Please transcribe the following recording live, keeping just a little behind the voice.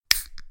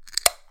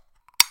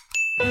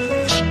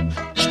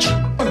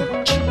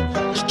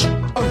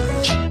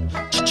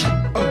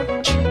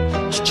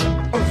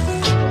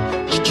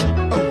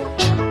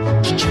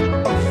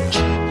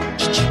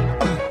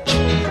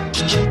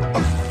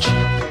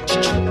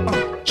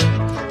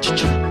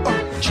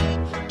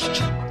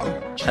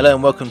Hello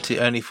and welcome to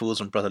Only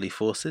Fools and Brotherly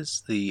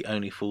Forces, the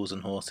Only Fools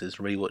and Horses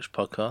rewatch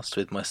podcast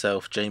with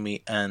myself,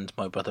 Jamie, and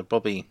my brother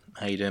Bobby.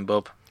 How you doing,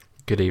 Bob?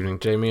 Good evening,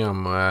 Jamie.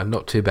 I'm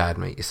not too bad,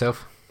 mate.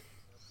 Yourself?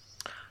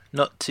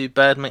 Not too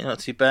bad, mate. Not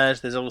too bad.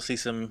 There's obviously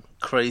some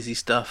crazy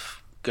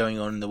stuff going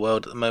on in the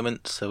world at the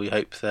moment, so we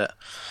hope that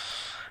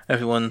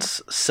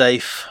everyone's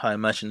safe. I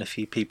imagine a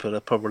few people are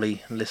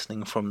probably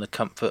listening from the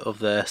comfort of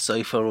their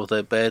sofa or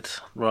their bed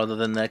rather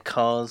than their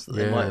cars that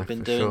they might have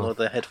been doing, or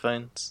their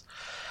headphones.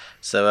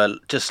 So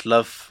just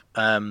love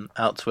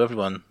out to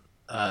everyone.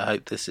 I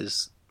hope this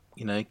is,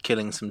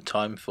 killing some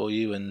time for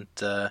you and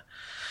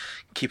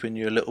keeping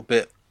you a little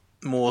bit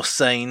more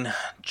sane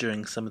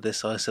during some of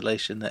this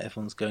isolation that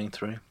everyone's going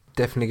through.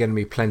 Definitely going to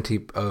be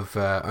plenty of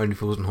Only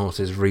Fools and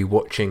Horses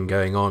rewatching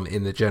going on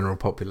in the general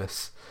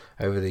populace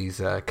over these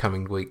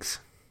coming weeks.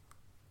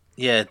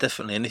 Yeah,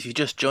 definitely. And if you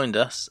just joined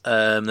us,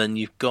 then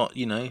you've got,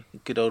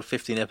 good old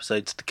 15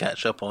 episodes to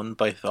catch up on,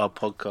 both our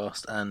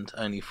podcast and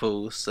Only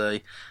Fools. So,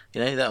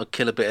 that'll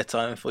kill a bit of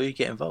time before you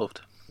get involved.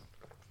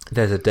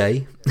 There's a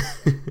day.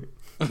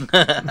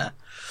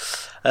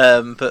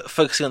 But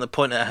focusing on the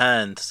point at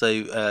hand,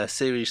 so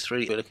Series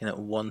 3, we're looking at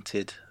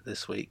Wanted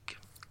this week.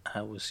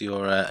 How was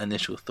your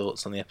initial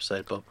thoughts on the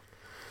episode, Bob?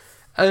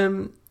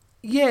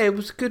 Yeah, it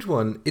was a good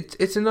one.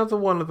 It's another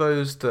one of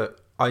those that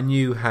I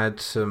knew had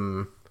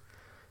some,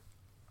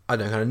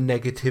 kind of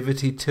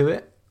negativity to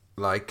it.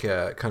 Like,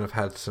 kind of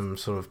had some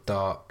sort of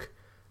dark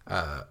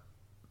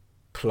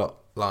plot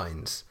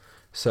lines.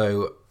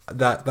 So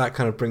that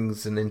kind of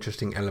brings an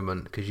interesting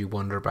element, because you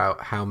wonder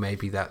about how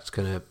maybe that's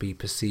going to be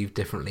perceived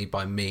differently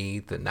by me,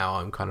 that now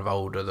I'm kind of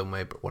older than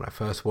when I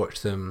first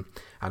watched them,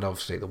 and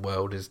obviously the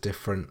world is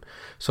different.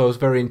 So I was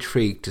very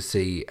intrigued to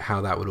see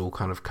how that would all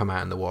kind of come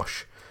out in the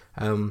wash.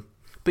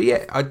 But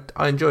yeah,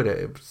 I enjoyed it.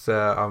 It was,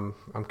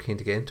 I'm keen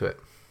to get into it.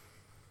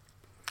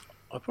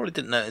 I probably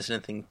didn't notice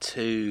anything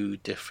too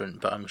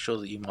different, but I'm sure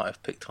that you might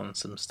have picked on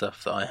some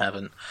stuff that I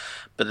haven't.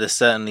 But there's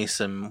certainly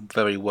some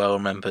very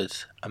well-remembered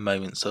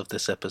moments of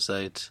this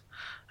episode.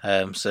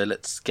 So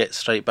let's get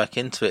straight back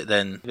into it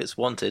then. It's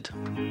Wanted. Stick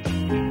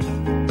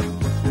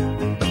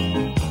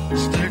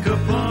a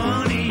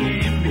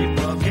bunny in me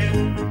pocket.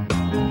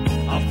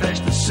 I'll fetch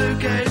the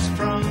suitcase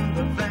from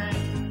the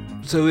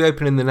van. So we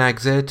open in the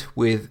Nag's Head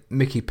with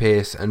Mickey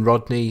Pearce and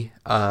Rodney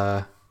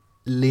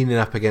leaning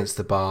up against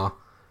the bar,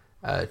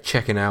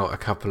 checking out a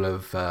couple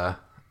of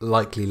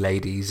likely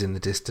ladies in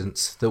the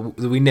distance that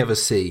we never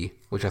see,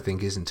 which I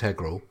think is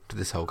integral to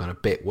this whole kind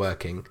of bit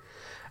working.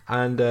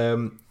 And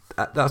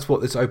that's what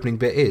this opening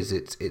bit is.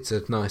 It's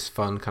a nice,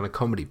 fun kind of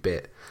comedy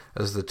bit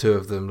as the two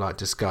of them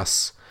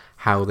discuss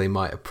how they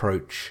might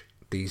approach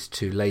these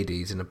two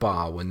ladies in a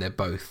bar when they're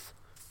both,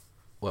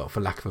 well, for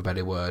lack of a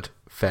better word,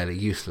 fairly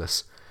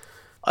useless.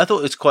 I thought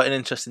it was quite an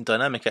interesting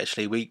dynamic,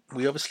 actually. We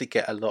obviously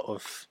get a lot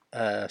of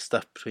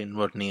stuff between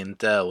Rodney and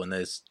Del, and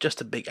there's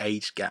just a big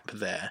age gap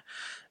there.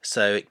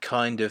 So it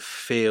kind of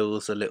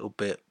feels a little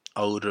bit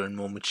older and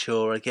more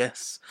mature, I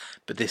guess.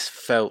 But this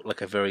felt like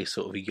a very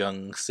sort of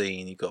young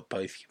scene. You've got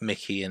both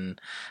Mickey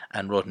and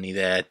Rodney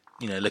there,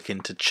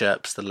 looking to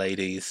chirps the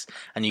ladies,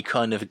 and you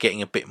kind of are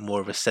getting a bit more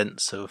of a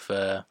sense of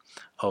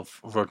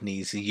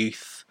Rodney's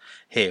youth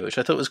here, which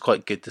I thought was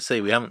quite good to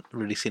see. We haven't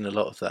really seen a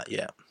lot of that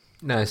yet.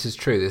 No, this is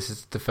true. This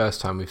is the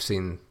first time we've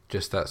seen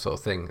just that sort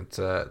of thing. It's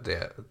a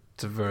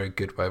very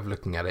good way of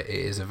looking at it. It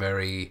is a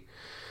very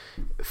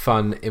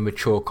fun,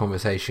 immature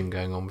conversation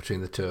going on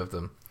between the two of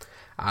them.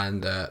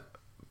 And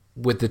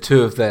with the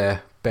two of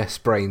their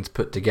best brains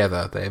put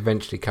together, they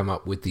eventually come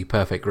up with the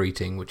perfect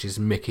greeting, which is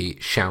Mickey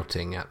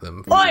shouting at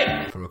them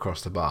from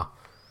across the bar.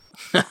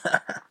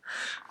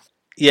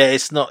 Yeah,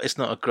 it's not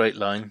a great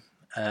line,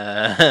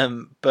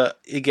 but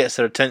it gets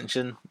their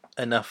attention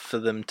enough for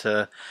them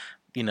to,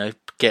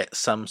 get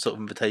some sort of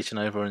invitation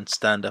over and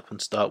stand up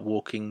and start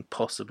walking,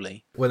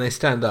 possibly. When they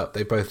stand up,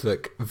 they both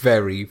look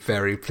very,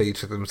 very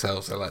pleased with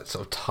themselves. They're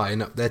sort of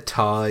tying up their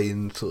tie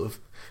and sort of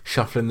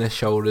shuffling their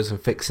shoulders and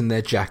fixing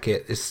their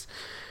jacket.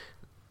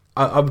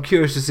 I'm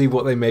curious to see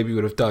what they maybe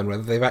would have done,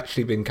 whether they've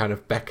actually been kind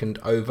of beckoned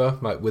over,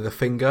 with a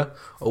finger,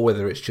 or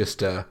whether it's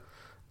just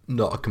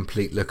not a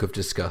complete look of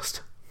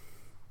disgust.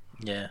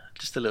 Yeah,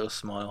 just a little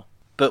smile.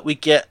 But we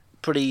get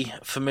pretty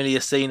familiar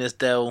scene as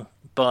Del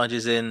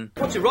barges in.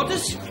 What's it,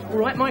 Rodders? All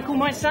right, Michael,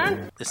 my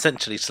son?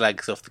 Essentially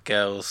slags off the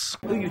girls.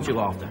 Who are you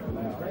two after?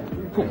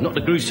 Oh, not the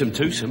gruesome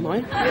twosome, eh?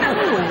 All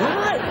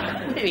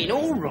right. They're in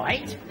all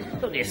right.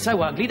 Look, they're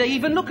so ugly they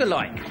even look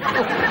alike.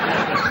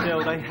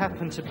 Del, they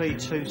happen to be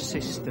two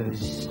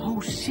sisters. Oh,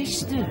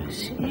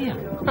 sisters? Yeah.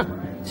 Huh.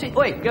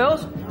 Wait,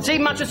 girls,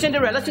 seen much of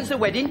Cinderella since the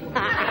wedding? Cinderella.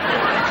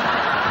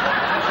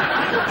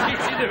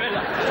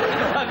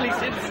 Ugly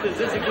sisters,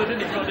 that's a good,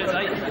 isn't it, Rodders,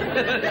 eh?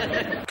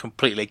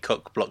 Completely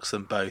cock blocks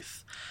them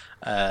both.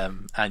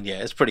 And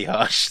yeah, it's pretty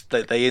harsh.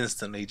 They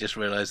instantly just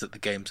realise that the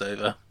game's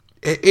over.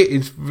 It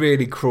is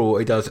really cruel,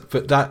 it does.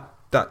 But that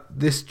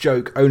this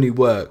joke only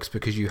works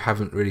because you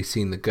haven't really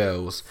seen the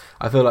girls.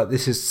 I feel like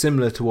this is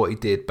similar to what he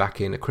did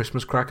back in A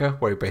Christmas Cracker,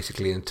 where he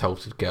basically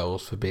insulted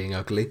girls for being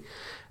ugly.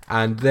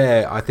 And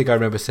there, I think I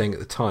remember saying at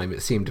the time,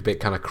 it seemed a bit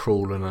kind of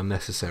cruel and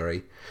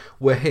unnecessary.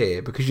 Where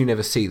here, because you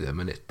never see them,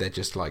 and they're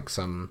just like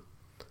some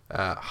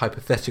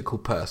hypothetical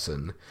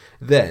person,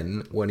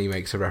 then when he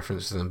makes a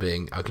reference to them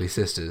being ugly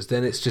sisters,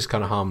 then it's just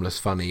kind of harmless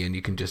funny, and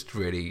you can just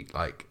really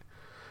like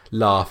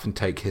laugh and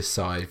take his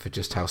side for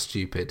just how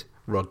stupid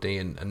Rodney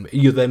and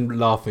you're then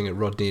laughing at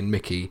Rodney and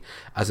Mickey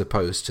as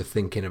opposed to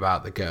thinking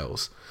about the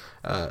girls.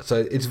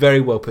 So it's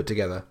very well put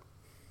together.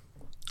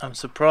 I'm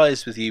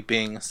surprised with you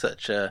being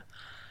such a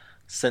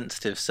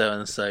sensitive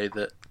so-and-so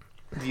that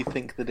you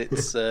think that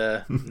it's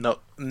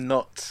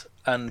not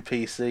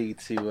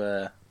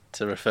un-PC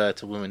to refer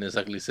to women as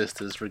ugly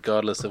sisters,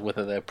 regardless of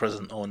whether they're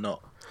present or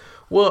not.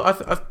 Well,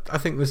 I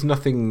think there's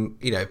nothing,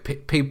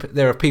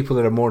 there are people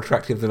that are more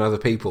attractive than other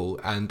people,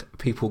 and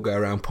people go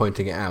around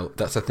pointing it out.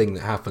 That's a thing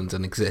that happens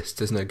and exists.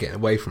 There's no getting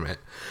away from it.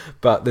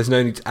 But there's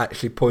no need to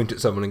actually point at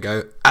someone and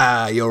go,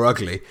 you're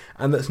ugly.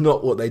 And that's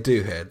not what they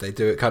do here. They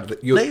do it kind of...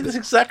 That's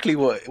exactly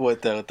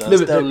what Dale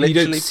does. No, but you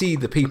don't see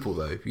the people,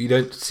 though. You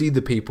don't see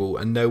the people,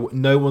 and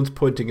no one's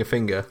pointing a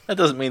finger. That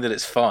doesn't mean that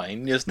it's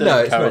fine. You're still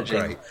no,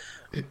 encouraging.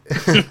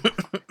 It's not great.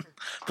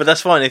 But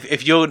that's fine.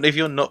 If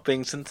you're not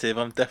being sensitive,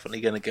 I'm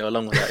definitely going to go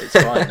along with that. It's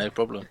fine, no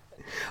problem.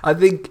 I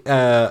think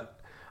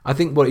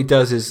what he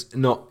does is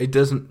it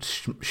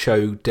doesn't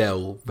show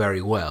Del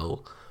very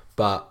well,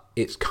 but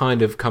it's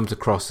kind of comes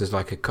across as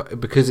like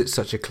because it's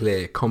such a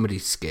clear comedy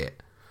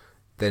skit.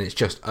 Then it's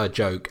just a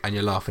joke, and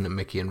you're laughing at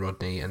Mickey and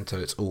Rodney, and so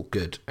it's all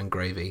good and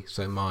gravy.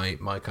 So my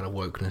kind of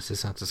wokeness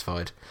is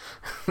satisfied.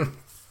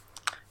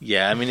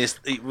 Yeah, I mean,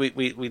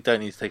 we don't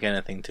need to take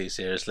anything too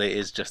seriously.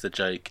 It's just a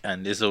joke,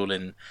 and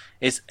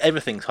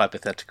everything's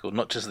hypothetical,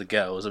 not just the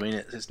girls. I mean,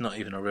 it's not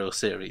even a real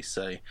series.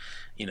 So,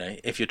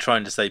 if you're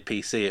trying to say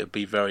PC, it would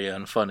be very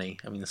unfunny.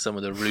 I mean, some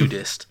of the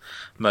rudest,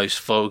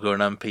 most vulgar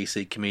and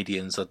un-PC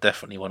comedians are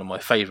definitely one of my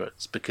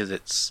favourites because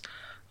it's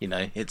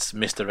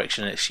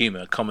misdirection, it's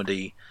humour,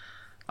 comedy.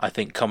 I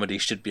think comedy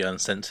should be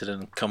uncensored,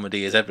 and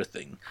comedy is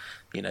everything.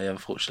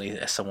 Unfortunately,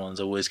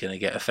 someone's always going to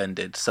get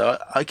offended. So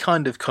I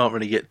kind of can't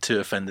really get too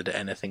offended at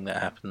anything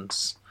that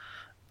happens,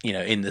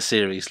 in the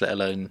series, let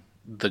alone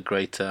the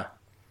greater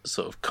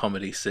sort of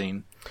comedy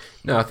scene.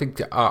 No, I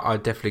think I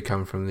definitely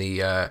come from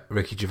the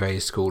Ricky Gervais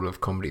school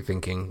of comedy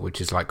thinking,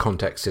 which is like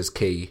context is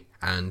key,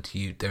 and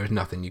there is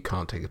nothing you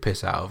can't take a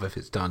piss out of if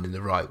it's done in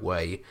the right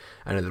way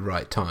and at the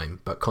right time.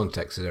 But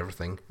context is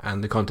everything,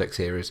 and the context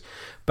here is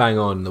bang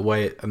on. The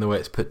way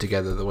it's put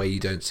together, the way you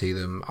don't see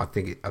them, I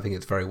think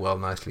it's very well,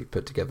 nicely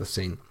put together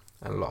scene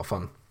and a lot of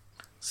fun.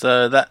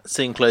 So that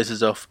scene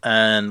closes off,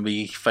 and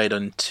we fade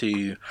on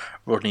to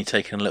Rodney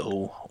taking a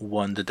little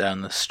wander down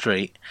the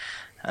street,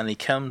 and he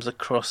comes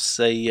across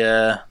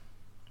a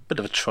bit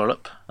of a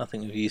trollop. I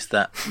think we've used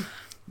that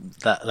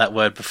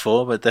word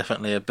before, but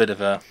definitely a bit of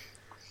a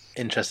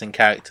interesting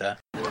character.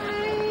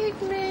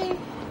 Take me,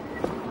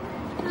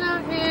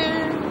 love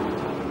you.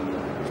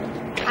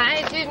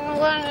 I didn't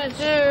want to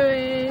do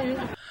it.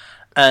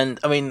 And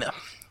I mean,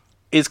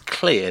 it's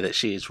clear that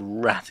she is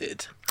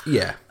ratted.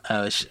 Yeah.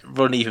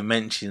 Rodney even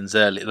mentions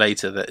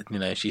later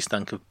that she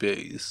stunk of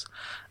booze,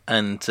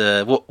 and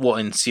what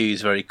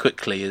ensues very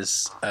quickly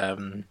is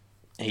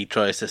he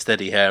tries to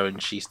steady her,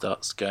 and she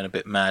starts going a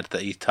bit mad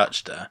that he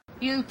touched her.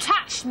 You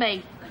touched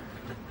me.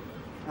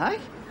 Hey?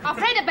 I've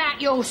read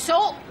about your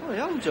sort.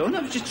 Well, hold on,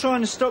 I was just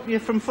trying to stop you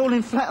from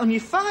falling flat on your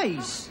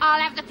face.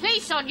 I'll have the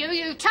police on you.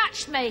 You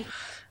touched me.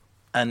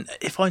 And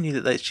if I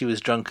knew that she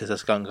was drunk as a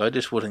skunk, I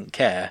just wouldn't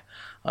care.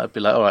 I'd be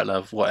like, all right,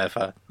 love,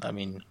 whatever. I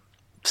mean,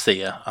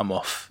 see ya, I'm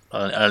off.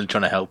 I'm only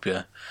trying to help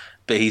you.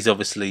 But he's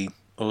obviously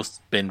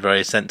also been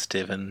very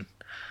sensitive and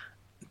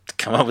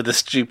come up with a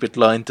stupid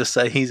line to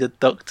say he's a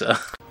doctor.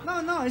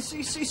 No,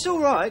 it's all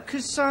right,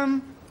 because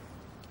I'm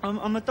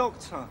a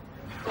doctor.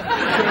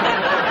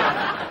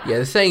 Yeah,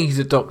 the saying he's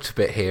a doctor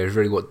bit here is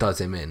really what does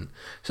him in.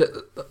 So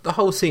the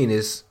whole scene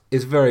is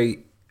very...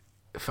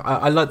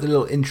 I like the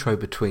little intro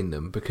between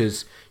them,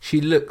 because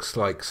she looks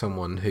like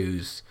someone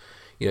who's,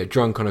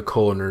 drunk on a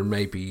corner, and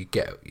maybe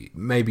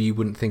you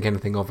wouldn't think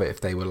anything of it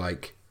if they were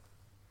like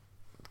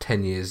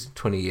 10 years,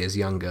 20 years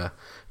younger.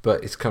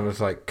 But it's kind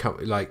of like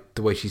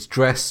the way she's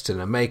dressed and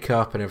her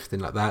makeup and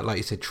everything like that. Like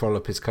you said,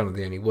 trollop is kind of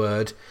the only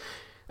word.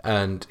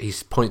 And he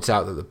points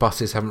out that the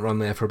buses haven't run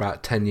there for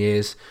about 10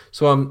 years.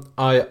 So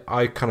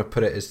I kind of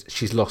put it as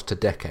she's lost a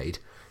decade.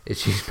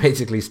 She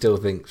basically still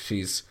thinks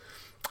she's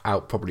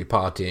out probably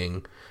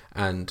partying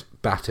and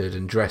battered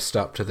and dressed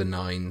up to the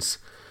nines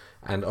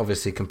and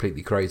obviously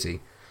completely crazy.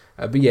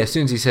 But yeah, as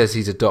soon as he says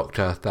he's a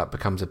doctor, that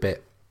becomes a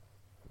bit...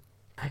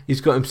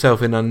 He's got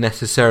himself in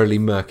unnecessarily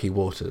murky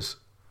waters.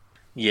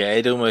 Yeah,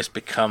 it almost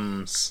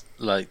becomes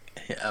like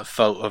a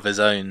fault of his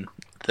own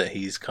that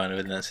he's kind of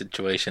in that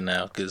situation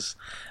now, because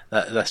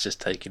that's just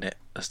taking it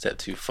a step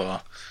too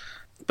far.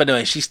 But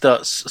anyway, she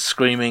starts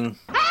screaming,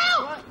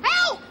 Help!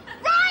 Help!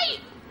 Ray!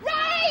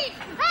 Ray!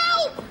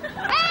 Help!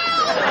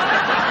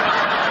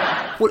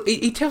 Help! Well,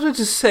 he tells her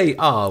to say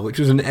which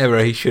was an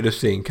error he should have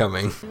seen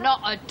coming. Not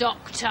a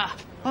doctor.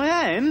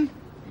 I am,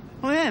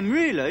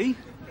 really.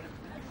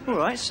 All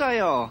right,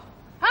 say Ah!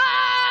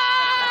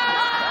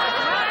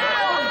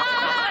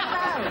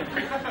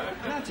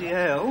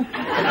 hell.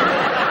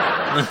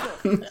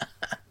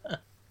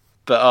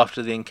 But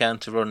after the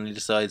encounter, Rodney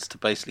decides to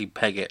basically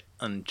peg it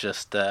and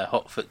just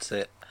hotfoots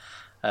it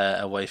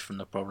away from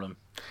the problem.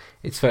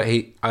 It's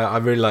fair. I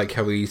really like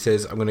how he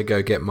says, "I'm going to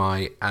go get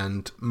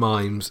and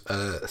mimes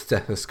a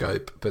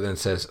stethoscope," but then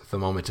says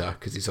thermometer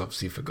because he's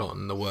obviously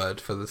forgotten the word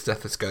for the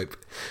stethoscope.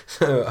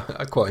 So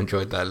I quite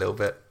enjoyed that a little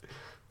bit.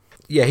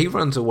 Yeah, he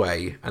runs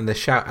away, and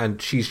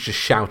and she's just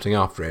shouting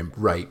after him,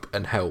 "Rape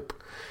and help."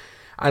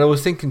 And I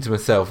was thinking to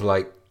myself,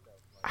 like,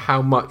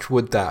 how much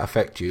would that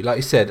affect you? Like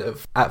you said,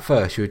 at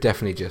first you would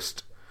definitely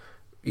just,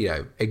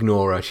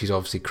 ignore her. She's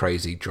obviously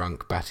crazy,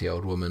 drunk, batty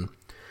old woman.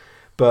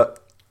 But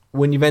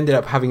when you've ended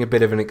up having a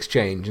bit of an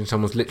exchange and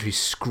someone's literally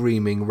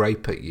screaming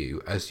rape at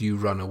you as you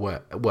run away,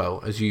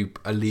 as you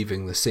are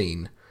leaving the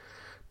scene,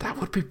 that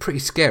would be pretty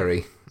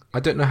scary. I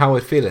don't know how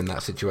I'd feel in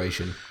that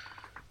situation.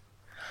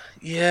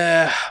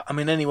 Yeah, I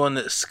mean, anyone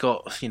that's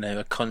got,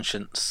 a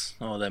conscience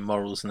or their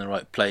morals in the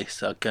right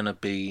place are going to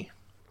be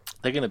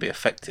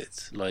affected.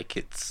 Like,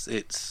 it's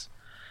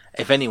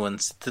if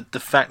anyone's, the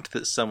fact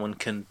that someone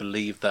can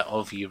believe that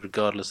of you,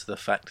 regardless of the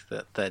fact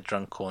that they're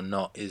drunk or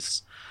not,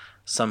 is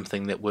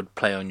something that would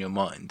play on your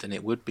mind, and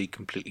it would be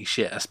completely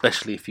shit,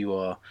 especially if you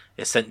are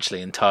essentially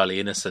entirely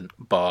innocent,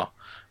 bar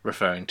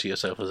referring to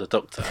yourself as a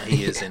doctor.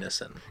 He is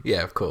innocent.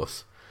 Yeah, of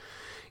course.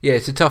 Yeah,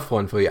 it's a tough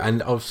one for you,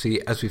 and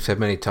obviously, as we've said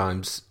many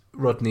times,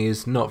 Rodney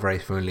is not very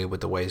familiar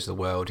with the ways of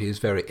the world. He is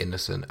very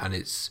innocent, and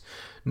it's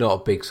not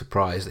a big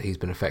surprise that he's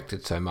been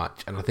affected so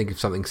much. And I think if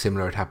something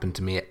similar had happened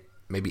to me at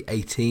maybe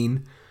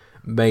 18,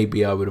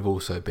 maybe I would have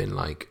also been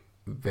like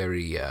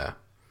very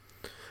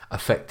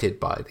affected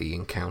by the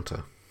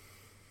encounter.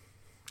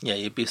 Yeah,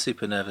 you'd be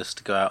super nervous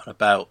to go out and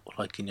about,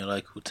 like in your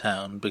local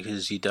town,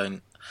 because you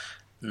don't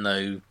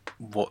know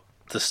what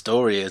the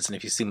story is, and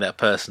if you've seen that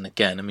person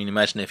again, I mean,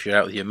 imagine if you're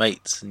out with your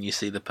mates and you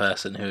see the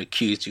person who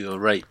accused you of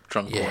rape,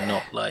 drunk or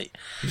not, like,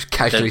 just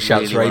casually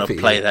shouts really rape at you.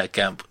 Play that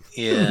camp,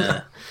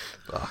 yeah.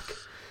 Fuck.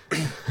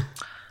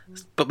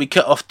 But we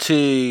cut off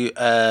to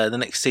the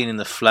next scene in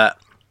the flat.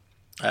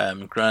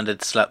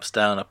 Grandad slaps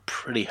down a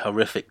pretty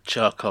horrific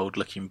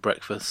charcoal-looking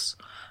breakfast,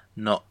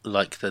 not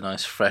like the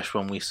nice fresh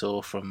one we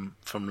saw from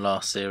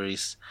last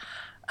series,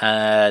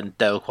 and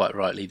Dale quite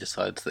rightly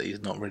decides that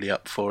he's not really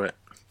up for it.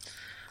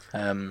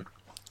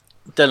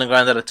 Dale and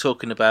Grandad are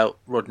talking about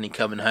Rodney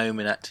coming home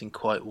and acting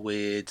quite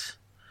weird,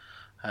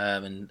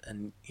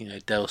 and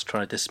Dale's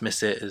trying to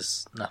dismiss it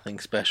as nothing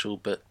special,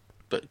 but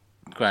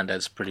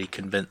Grandad's pretty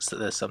convinced that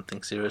there's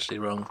something seriously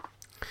wrong.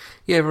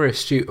 Yeah, very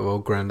astute of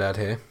old Grandad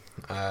here.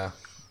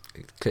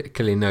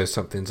 Clearly knows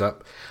something's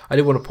up. I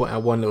did want to point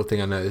out one little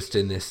thing I noticed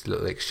in this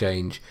little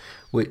exchange,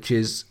 which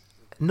is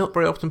not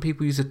very often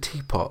people use a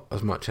teapot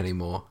as much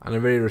anymore, and I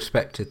really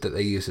respected that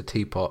they use a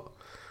teapot.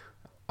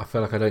 I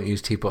feel like I don't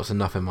use teapots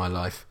enough in my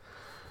life.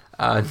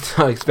 I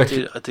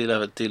do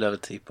love a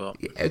teapot.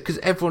 Yeah, because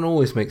everyone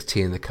always makes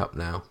tea in the cup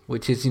now,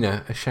 which is,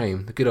 a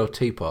shame. The good old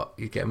teapot,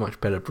 you get a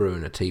much better brew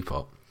in a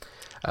teapot.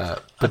 I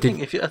think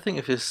if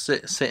you're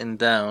sitting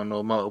down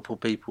or multiple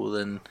people,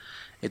 then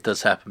it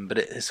does happen. But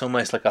it's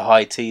almost like a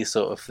high tea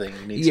sort of thing.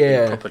 You need to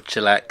be proper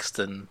chillaxed,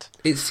 and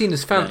it's seen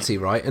as fancy,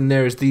 right? And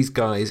there's these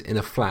guys in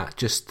a flat,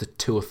 just the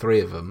 2 or 3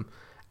 of them,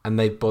 and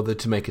they bothered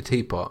to make a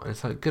teapot. And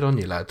it's like, good on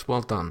you, lads,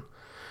 well done.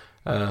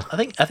 I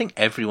think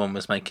everyone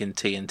was making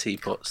tea in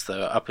teapots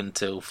though up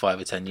until 5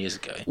 or 10 years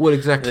ago. Well,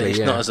 exactly. It's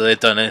not as though they've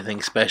done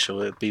anything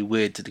special. It'd be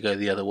weird to go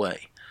the other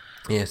way.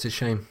 Yeah, it's a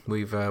shame.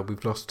 We've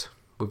lost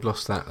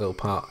that little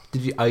part.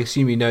 I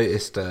assume you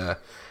noticed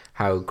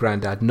how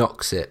Grandad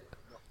knocks it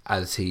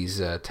as he's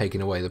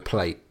taking away the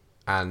plate,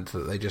 and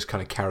that they just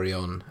kind of carry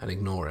on and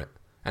ignore it.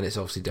 And it's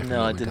obviously definitely.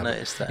 No, I didn't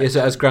notice that. Yeah,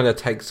 so as Grandad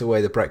takes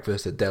away the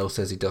breakfast that Dale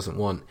says he doesn't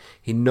want,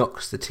 he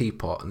knocks the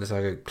teapot, and there's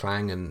like a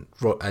clang, and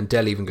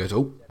Dale even goes,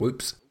 "Oh,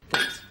 whoops,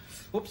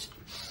 Whoops.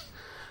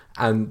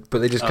 But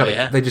they just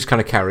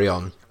kind of carry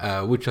on,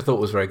 which I thought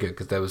was very good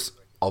because there was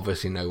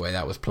obviously no way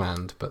that was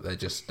planned. But they're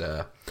just,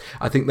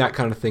 I think that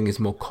kind of thing is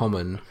more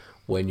common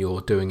when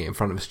you're doing it in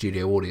front of a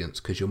studio audience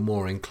because you're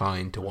more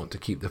inclined to want to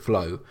keep the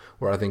flow.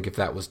 Where I think if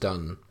that was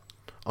done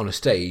on a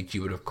stage,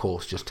 you would of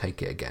course just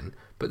take it again.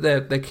 But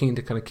they're keen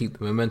to kind of keep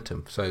the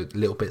momentum, so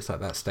little bits like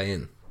that stay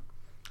in.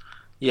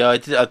 Yeah, I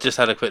did. I just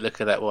had a quick look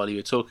at that while you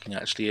were talking.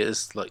 Actually, it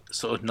is like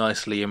sort of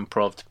nicely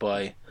improv'd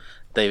by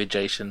David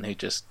Jason, who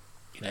just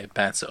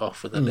bats it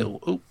off with a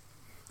little. Oh,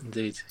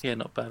 indeed, yeah,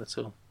 not bad at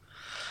all.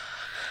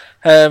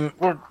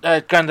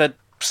 Grandad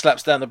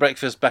slaps down the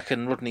breakfast back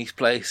in Rodney's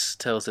place,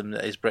 tells him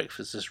that his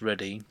breakfast is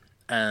ready,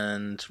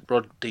 and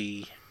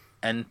Rodney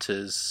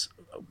enters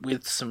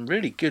with some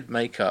really good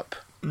makeup.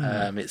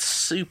 It's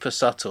super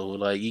subtle,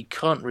 like you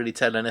can't really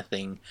tell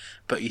anything,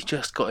 but he's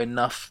just got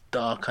enough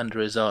dark under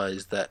his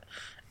eyes that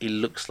he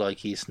looks like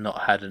he's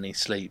not had any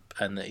sleep,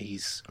 and that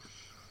he's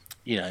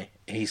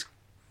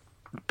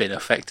been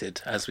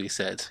affected, as we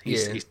said.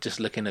 He's just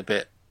looking a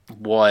bit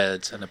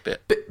wired and a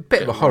bit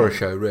of a horror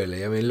show,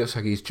 really. I mean, it looks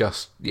like he's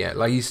just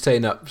like he's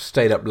stayed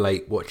up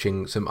late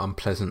watching some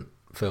unpleasant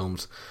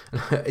films,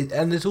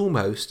 and there's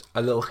almost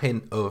a little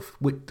hint of,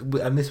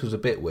 and this was a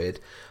bit weird.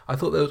 I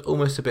thought there was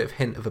almost a bit of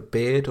hint of a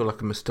beard or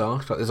like a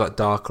moustache, like there's like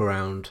dark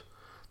around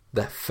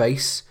their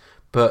face,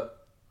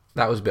 but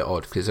that was a bit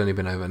odd because it's only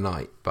been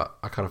overnight. But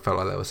I kind of felt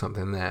like there was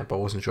something there, but I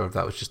wasn't sure if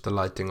that was just the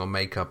lighting or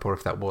makeup or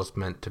if that was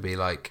meant to be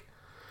like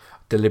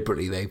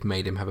deliberately they've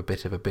made him have a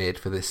bit of a beard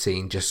for this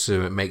scene just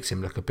so it makes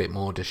him look a bit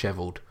more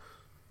dishevelled.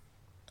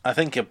 I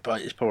think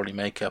it's probably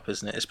makeup,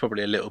 isn't it? It's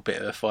probably a little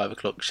bit of a 5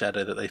 o'clock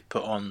shadow that they've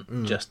put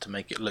on just to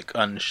make it look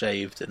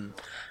unshaved and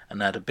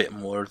add a bit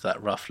more of that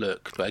rough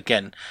look. But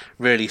again,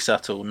 really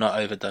subtle, not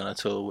overdone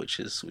at all, which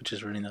is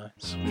really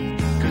nice.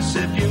 'Cause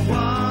if you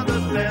want the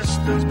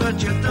lessons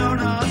but you don't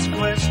ask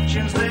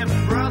questions,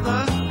 then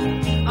brother,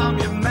 I'm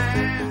your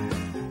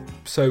man.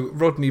 So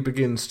Rodney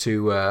begins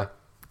to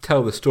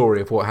tell the story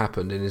of what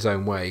happened in his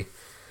own way.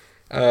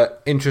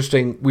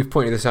 Interesting, we've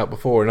pointed this out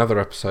before in other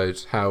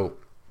episodes, how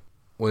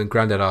when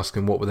Grandad asked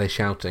him what were they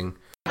shouting.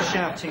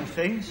 Shouting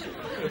things.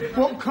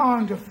 What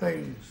kind of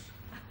things?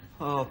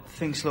 Oh,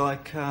 things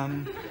like,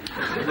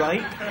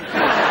 rape.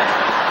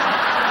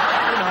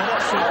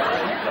 That sort of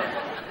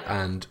thing.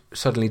 And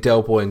suddenly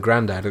Del Boy and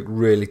Grandad look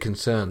really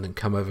concerned and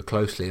come over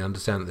closely and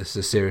understand that this is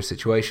a serious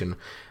situation.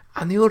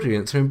 And the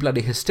audience are in bloody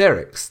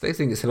hysterics. They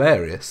think it's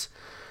hilarious.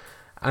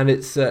 And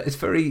it's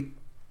very...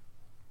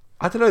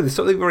 I don't know, there's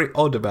something very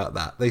odd about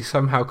that. They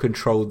somehow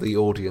control the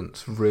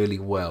audience really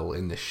well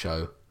in this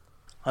show.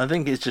 I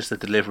think it's just the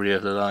delivery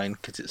of the line,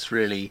 because it's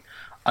really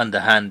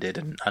underhanded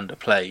and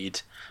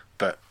underplayed,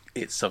 but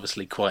it's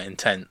obviously quite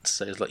intense.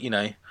 So it's like,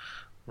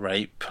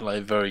 rape,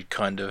 like very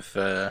kind of...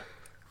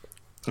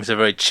 it's a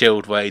very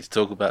chilled way to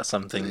talk about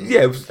something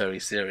very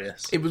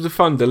serious. It was a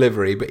fun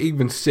delivery, but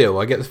even still,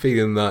 I get the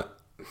feeling that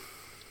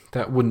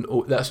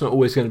that's not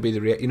always going to be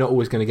you're not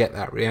always going to get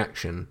that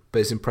reaction, but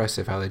it's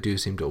impressive how they do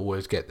seem to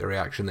always get the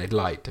reaction they'd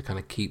like to kind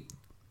of keep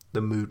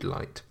the mood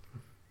light.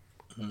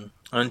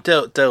 And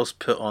Del's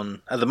put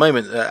on at the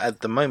moment,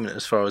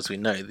 as far as we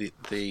know,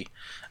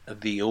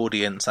 the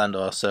audience and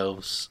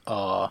ourselves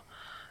are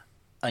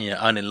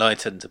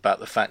unenlightened about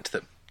the fact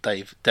that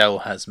Del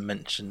has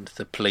mentioned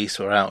the police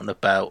were out and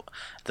about,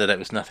 that it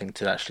was nothing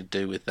to actually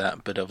do with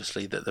that, but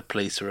obviously that the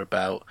police are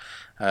about.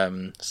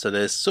 So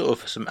there's sort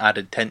of some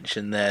added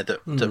tension there that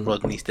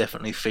Rodney's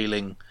definitely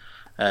feeling.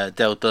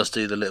 Del does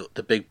do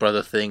the big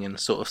brother thing and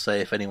sort of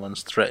say if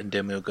anyone's threatened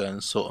him, he'll go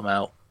and sort them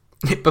out.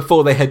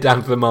 Before they head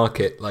down to the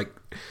market, like,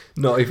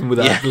 not even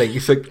without a blink.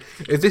 It's like,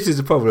 if this is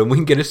a problem, we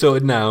can get it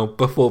sorted now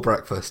before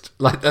breakfast.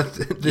 Like, that's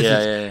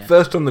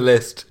first on the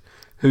list.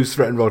 Who's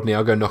threatened Rodney?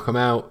 I'll go knock him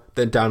out.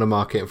 Then down a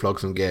market and flog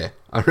some gear.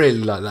 I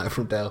really like that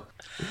from Del.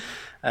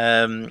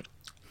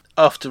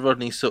 After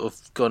Rodney's sort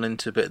of gone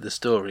into a bit of the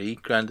story,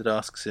 Grandad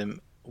asks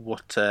him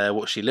what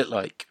she looked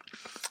like.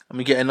 And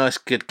we get a nice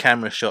good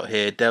camera shot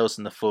here. Del's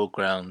in the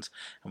foreground,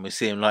 and we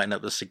see him lighting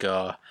up the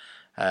cigar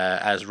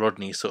as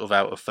Rodney's sort of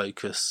out of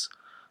focus,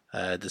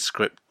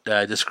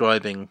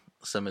 describing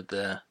some of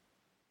the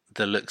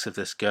looks of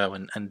this girl.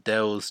 And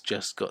Del's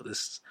just got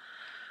this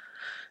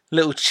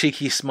little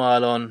cheeky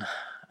smile on,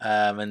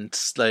 and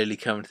slowly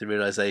coming to the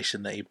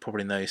realisation that he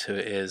probably knows who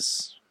it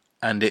is.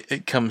 And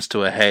it comes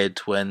to a head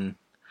when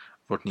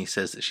Rodney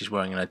says that she's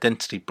wearing an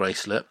identity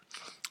bracelet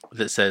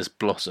that says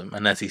Blossom.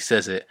 And as he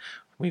says it,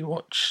 we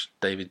watch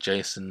David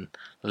Jason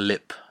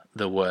lip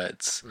the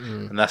words.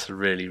 And that's a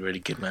really, really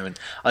good moment.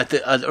 I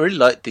really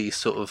like these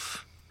sort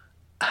of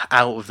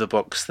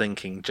out-of-the-box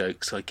thinking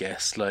jokes, I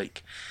guess.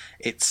 Like,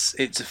 it's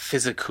a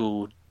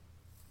physical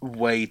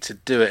way to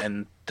do it,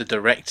 and the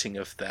directing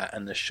of that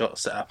and the shot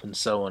setup and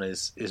so on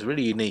is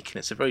really unique, and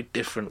it's a very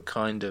different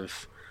kind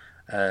of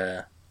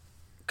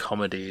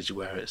comedy,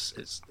 where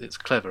it's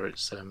clever,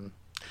 it's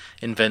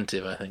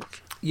inventive, I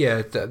think.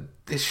 Yeah,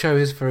 this show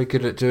is very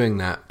good at doing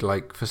that.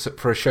 Like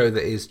for a show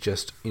that is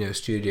just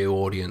studio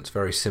audience,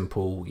 very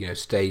simple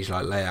stage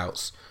like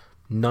layouts.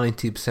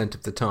 90%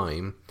 of the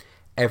time,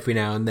 every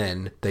now and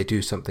then they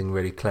do something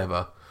really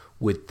clever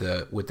with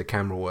the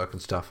camera work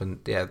and stuff. And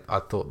yeah, I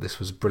thought this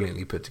was a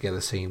brilliantly put together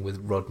scene with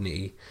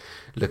Rodney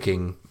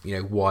looking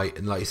white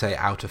and, like you say,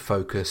 out of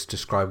focus,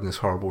 describing this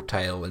horrible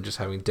tale, and just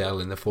having Del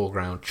in the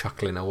foreground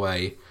chuckling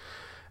away.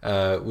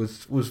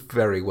 Was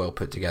very well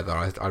put together.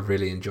 I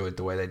really enjoyed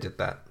the way they did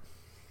that.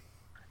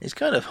 It's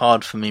kind of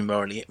hard for me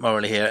morally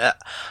here.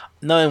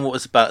 Knowing what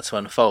was about to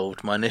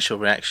unfold, my initial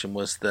reaction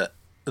was that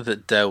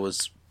Del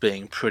was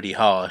being pretty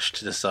harsh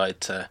to decide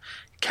to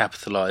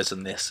capitalise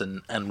on this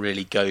and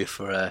really go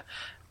for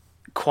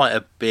quite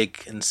a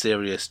big and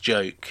serious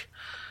joke.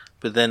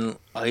 But then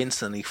I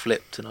instantly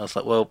flipped and I was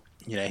like, well,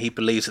 he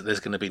believes that there's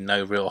going to be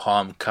no real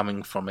harm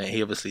coming from it.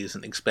 He obviously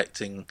isn't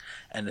expecting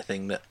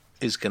anything that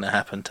is going to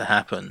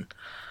happen.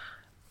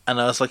 And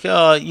I was like,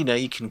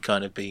 you can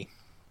kind of be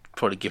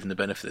probably given the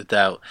benefit of the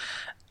doubt.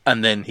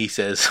 And then he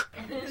says,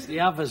 it's the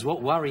others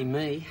what worry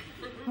me.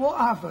 What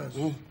others?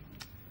 Well,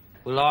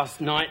 last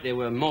night there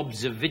were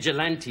mobs of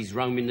vigilantes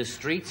roaming the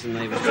streets, and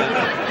they were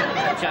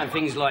shouting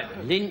things like,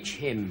 lynch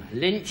him,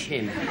 lynch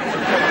him.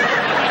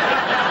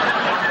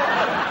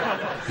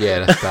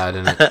 Yeah, that's bad,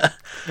 isn't it?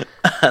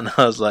 And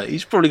I was like,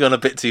 he's probably gone a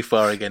bit too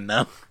far again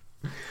now.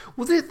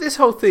 Well, this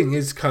whole thing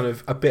is kind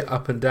of a bit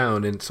up and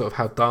down in sort of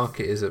how dark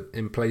it is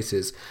in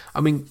places.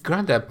 I mean,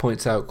 Grandad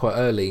points out quite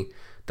early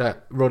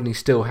that Rodney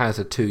still has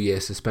a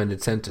 2-year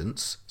suspended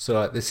sentence. So,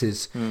 like, this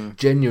is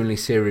genuinely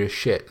serious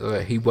shit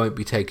that he won't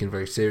be taken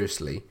very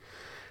seriously.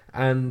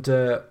 And,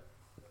 Del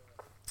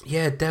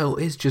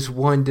is just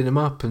winding him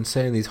up and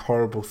saying these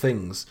horrible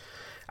things.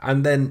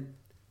 And then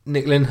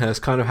Nick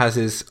Lyndhurst kind of has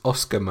his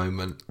Oscar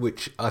moment,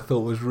 which I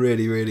thought was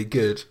really, really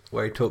good,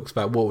 where he talks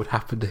about what would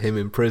happen to him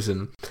in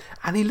prison.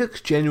 And he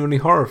looks genuinely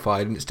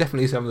horrified, and it's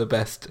definitely some of the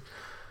best,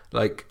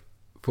 like,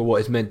 for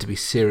what is meant to be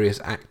serious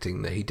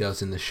acting that he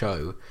does in the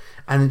show.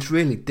 And it's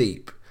really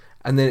deep.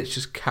 And then it's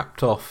just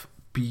capped off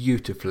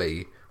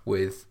beautifully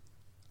with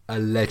a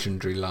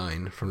legendary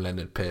line from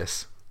Leonard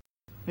Pearce.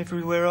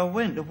 Everywhere I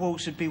went, the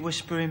walls would be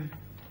whispering,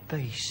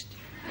 "Beast.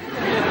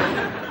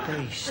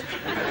 Beast."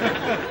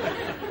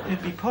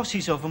 There'd be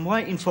posses of them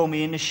waiting for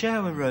me in the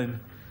shower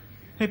room.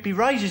 There'd be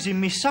razors in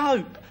me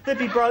soap. There'd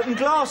be broken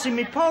glass in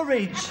me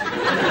porridge.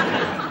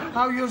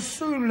 Oh, you'll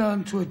soon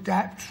learn to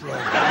adapt, Rod.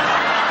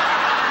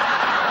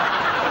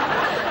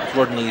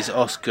 Rodney's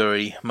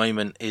Oscar-y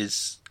moment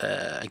is,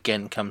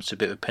 again, comes to a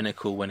bit of a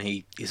pinnacle when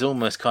he's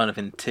almost kind of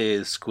in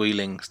tears,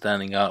 squealing,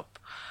 standing up,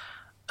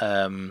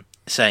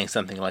 saying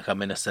something like,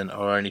 "I'm innocent,"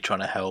 or "only trying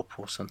to help,"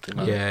 or something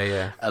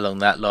like along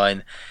that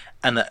line.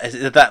 And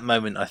at that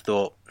moment, I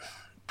thought,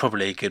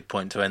 probably a good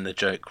point to end the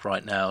joke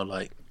right now.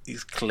 Like,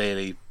 he's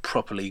clearly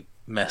properly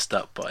messed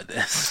up by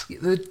this.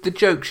 The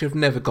joke should have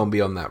never gone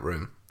beyond that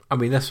room. I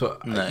mean, that's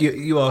what... No.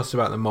 You asked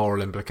about the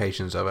moral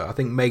implications of it. I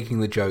think making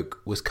the joke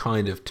was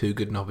kind of too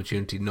good an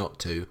opportunity not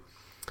to.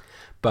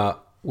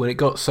 But when it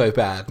got so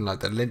bad, and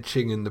like the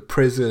lynching and the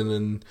prison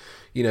and,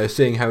 you know,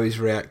 seeing how he's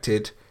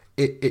reacted,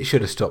 it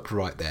should have stopped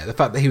right there. The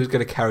fact that he was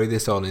going to carry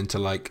this on into,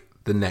 like,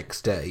 the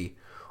next day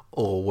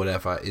or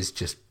whatever is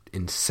just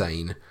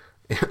insane.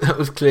 That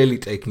was clearly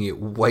taking it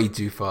way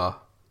too far.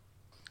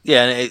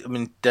 Yeah,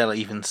 and Del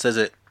even says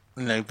it.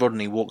 You know,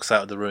 Rodney walks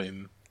out of the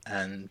room,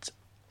 and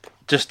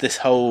just this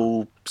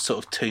whole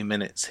sort of 2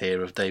 minutes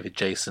here of David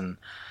Jason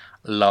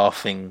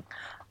laughing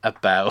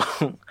about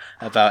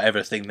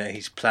everything that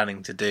he's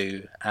planning to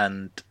do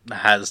and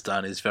has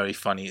done is very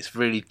funny. It's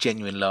really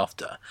genuine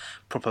laughter,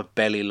 proper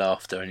belly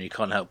laughter, and you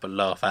can't help but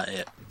laugh at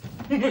it.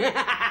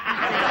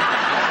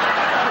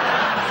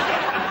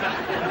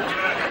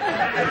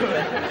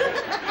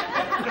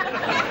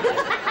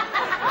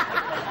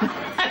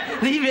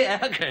 Leave it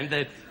out,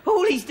 Grandad.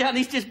 All he's done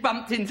is just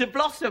bumped into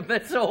Blossom,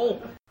 that's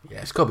all. Yeah,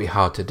 it's got to be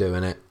hard to do,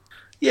 isn't it?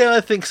 Yeah, I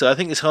think so. I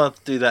think it's hard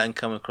to do that and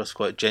come across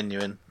quite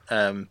genuine.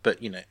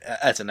 But, you know,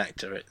 as an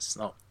actor, it's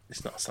not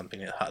something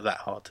that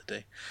hard to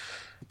do.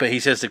 But he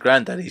says to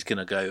Grandad he's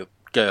going to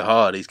go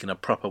hard. He's going to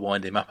proper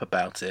wind him up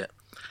about it.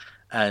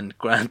 And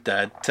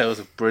Grandad tells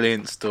a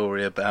brilliant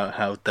story about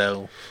how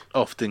Del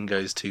often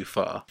goes too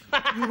far.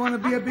 You want to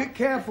be a bit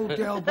careful,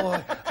 Del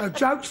boy. A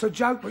joke's a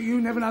joke, but you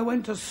never know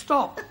when to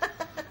stop.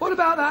 What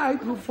about that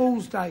April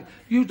Fool's Day?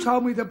 You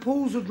told me the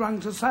pools had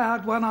rung to say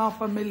I'd won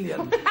 $500,000. Yeah,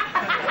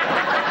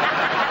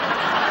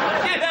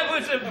 that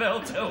was a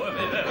belter,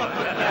 wasn't it?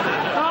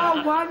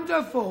 Oh,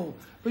 wonderful.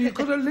 But you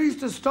could at least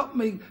have stopped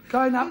me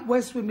going up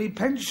west with me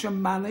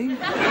pension money.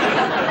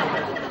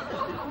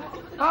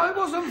 Oh, it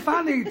wasn't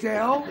funny,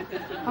 Del.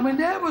 I mean,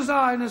 there was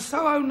I in a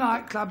Soho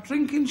nightclub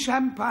drinking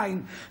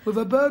champagne with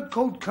a bird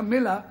called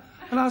Camilla,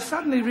 and I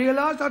suddenly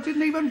realised I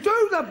didn't even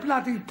do the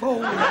bloody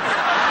pool.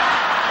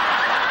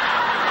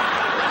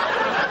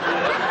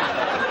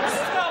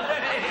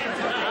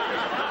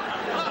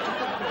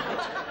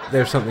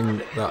 There's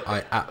something that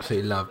I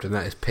absolutely loved, and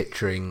that is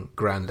picturing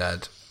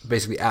Grandad,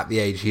 basically at the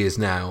age he is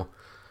now,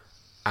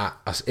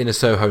 in a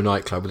Soho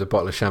nightclub with a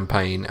bottle of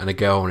champagne and a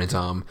girl on his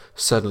arm,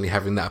 suddenly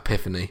having that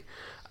epiphany.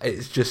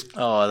 It's just...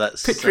 Oh,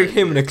 that's picturing so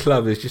him good. in a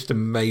club is just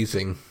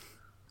amazing.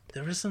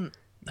 There isn't...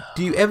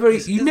 Do you ever...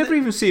 You never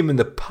even see him in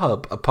the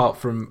pub, apart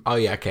from... Oh,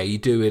 yeah, okay, you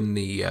do in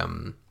the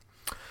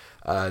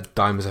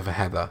Diamonds Over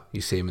Heather. You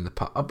see him in the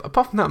pub.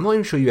 Apart from that, I'm not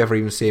even sure you ever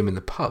even see him in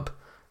the pub,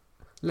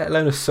 let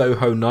alone a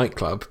Soho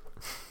nightclub.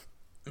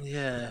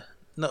 Yeah,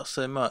 not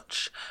so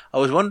much. I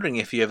was wondering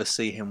if you ever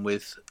see him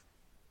with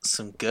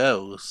some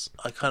girls.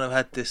 I kind of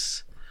had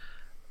this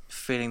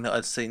feeling that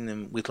I'd seen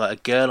him with like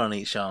a girl on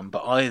each arm,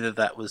 but either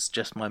that was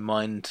just my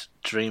mind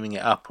dreaming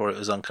it up, or it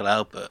was Uncle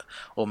Albert,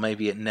 or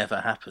maybe it never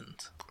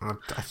happened.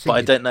 But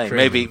I don't know.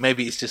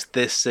 Maybe it's just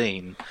this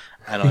scene,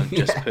 and I'm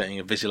just putting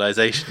a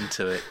visualization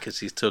to it because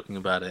he's talking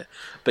about it.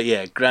 But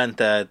yeah,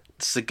 Grandad,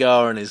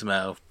 cigar in his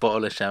mouth,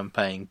 bottle of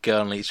champagne,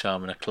 girl on each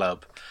arm in a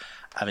club.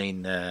 I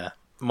mean,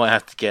 might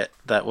have to get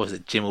that, was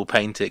it Jim Will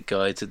Paint It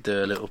guy to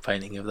do a little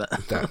painting of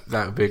that.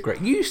 That would be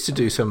great. You used to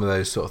do some of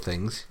those sort of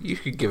things. You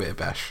could give it a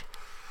bash.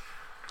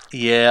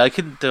 Yeah, I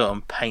couldn't do it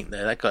on paint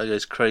though. That guy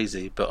goes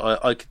crazy.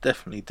 But I could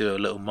definitely do a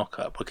little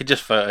mock-up. I could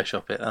just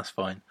Photoshop it. That's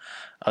fine.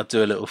 I'll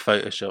do a little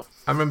Photoshop.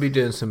 I remember you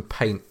doing some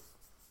paint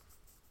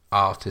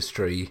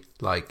artistry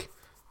like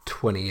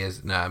 20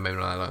 years... No, maybe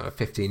not, like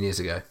 15 years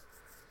ago.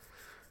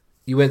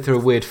 You went through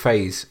a weird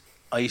phase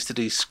I used to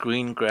do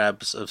screen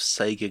grabs of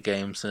Sega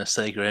games in a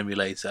Sega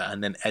emulator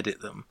and then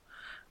edit them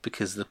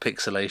because the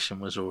pixelation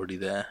was already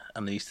there,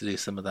 and I used to do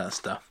some of that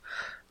stuff.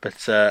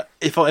 But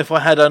if I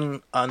had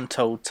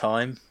untold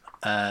time,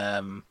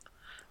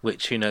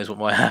 which who knows what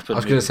might happen. I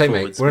was going to say,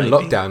 mate, we're in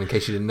lockdown in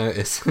case you didn't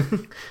notice.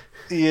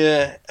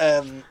 Yeah,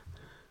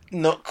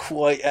 not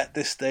quite at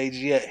this stage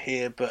yet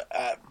here, but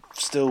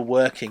still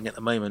working at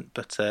the moment.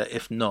 But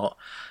if not,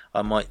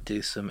 I might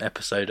do some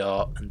episode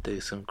art and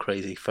do some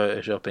crazy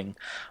photoshopping,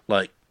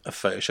 like a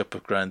Photoshop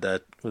of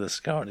Grandad with a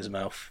cigar in his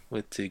mouth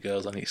with two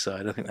girls on each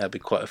side. I think that'd be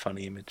quite a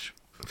funny image.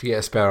 If you get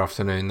a spare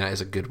afternoon, that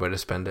is a good way to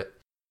spend it.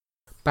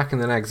 Back in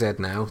the Nag's Head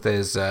now,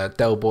 there's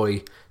Del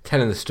Boy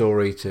telling the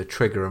story to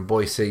Trigger and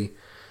Boise,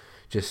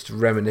 just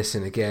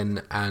reminiscing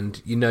again,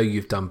 and you know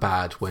you've done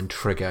bad when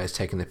Trigger is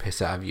taking the piss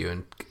out of you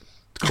and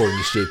calling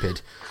you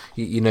stupid.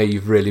 You know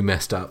you've really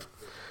messed up.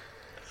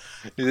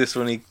 Is this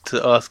when he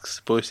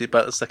asks Boise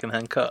about the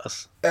second-hand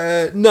cars?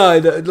 No,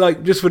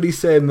 like just when he's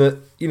saying that,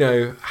 you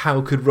know, how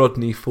could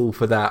Rodney fall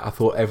for that? I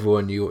thought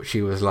everyone knew what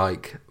she was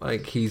like.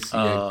 Like he's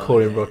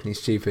calling Rodney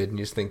stupid, and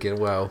you're just thinking,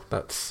 well,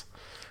 that's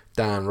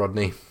damn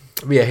Rodney.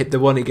 But yeah, the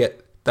one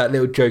that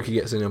little joke he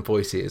gets in on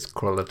Boise is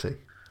quality.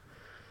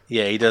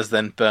 Yeah, he does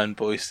then burn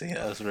Boise.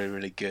 That was really,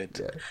 really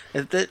good.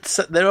 Yeah.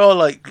 There are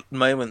like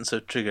moments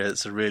of Trigger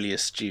that's really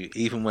astute,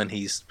 even when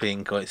he's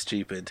being quite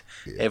stupid.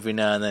 Yeah. Every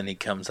now and then he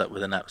comes up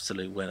with an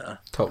absolute winner.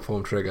 Top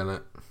form Trigger,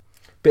 isn't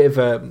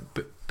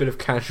it? Bit of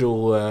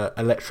casual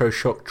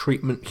electroshock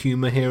treatment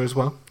humour here as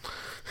well.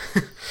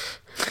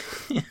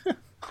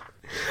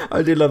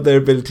 I do love their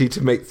ability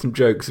to make some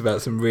jokes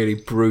about some really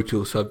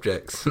brutal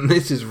subjects, and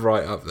this is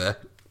right up there.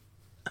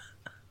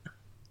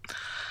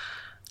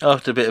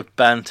 After a bit of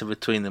banter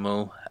between them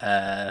all,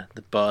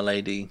 the bar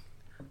lady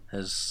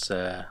has...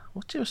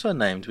 what was her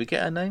name? Did we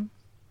get her name?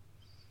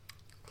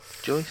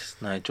 Joyce?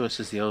 No, Joyce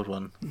is the old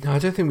one. No, I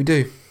don't think we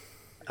do.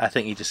 I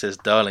think he just says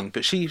darling.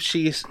 But she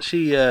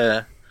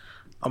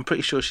I'm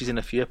pretty sure she's in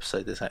a few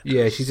episodes, this actress.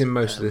 Yeah, she's in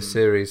most of this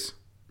series.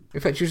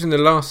 In fact, she was in the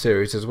last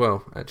series as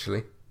well,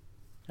 actually.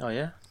 Oh,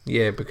 yeah?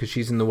 Yeah, because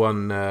she's in the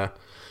one...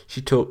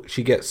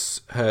 she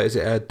gets her... Is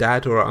it her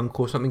dad or her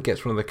uncle or something?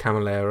 Gets one of the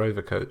Camellia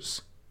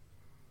overcoats.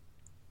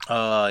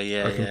 Oh,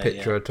 yeah, I can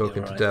picture her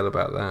talking to Del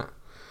about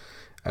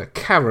that.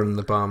 Karen,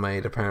 the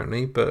barmaid,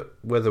 apparently, but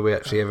whether we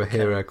actually ever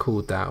hear her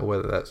called that or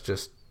whether that's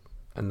just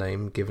a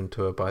name given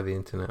to her by the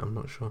internet, I'm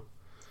not sure.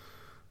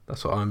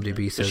 That's what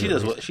IMDb says.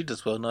 But she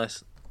does well.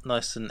 Nice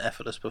and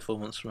effortless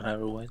performance from her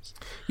always.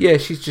 Yeah,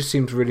 she just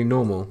seems really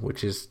normal,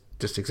 which is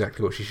just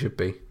exactly what she should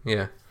be.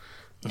 Yeah.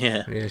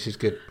 Yeah. Yeah, she's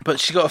good.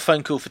 But she got a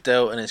phone call for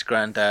Del and it's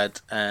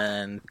Grandad,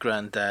 and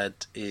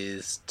Grandad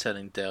is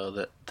telling Del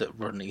that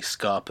Rodney's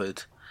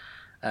scarpered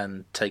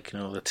and taking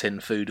all the tin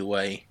food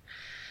away,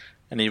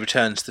 and he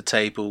returns to the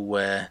table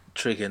where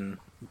Trig and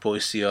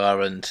Boise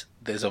are, and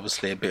there's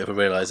obviously a bit of a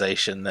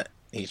realisation that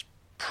he's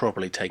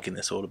probably taken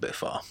this all a bit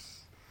far.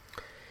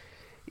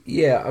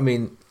 Yeah, I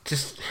mean,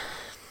 just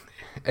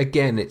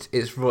again,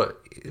 it's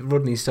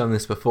Rodney's done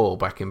this before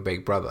back in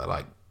Big Brother.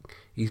 Like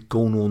he's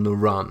gone on the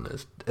run,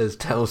 as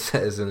Del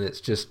says, and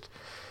it's just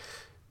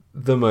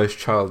the most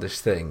childish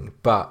thing.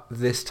 But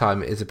this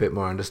time it is a bit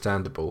more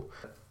understandable.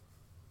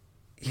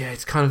 Yeah,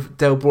 it's kind of...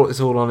 Del brought this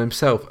all on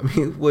himself. I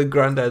mean, when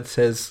Grandad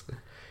says,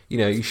 you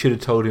know, you should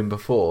have told him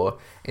before,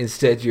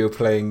 instead you're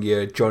playing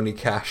your Johnny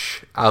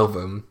Cash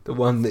album, the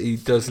one that he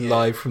does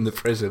live from the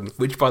prison,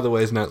 which, by the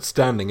way, is an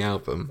outstanding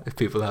album, if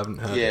people haven't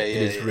heard it. It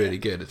is really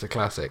good. It's a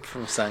classic.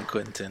 From San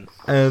Quentin.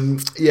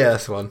 Yeah,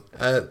 that's one.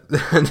 And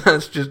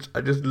that's just...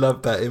 I just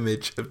love that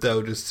image of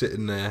Del just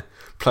sitting there,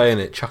 playing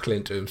it,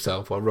 chuckling to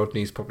himself, while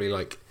Rodney's probably,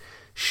 like,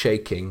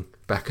 shaking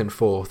back and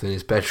forth in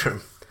his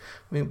bedroom.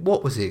 I mean,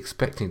 what was he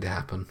expecting to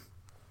happen?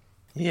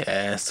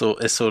 Yeah, it's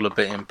all a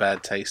bit in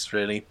bad taste,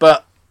 really.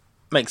 But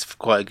makes for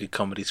quite a good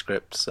comedy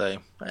script, so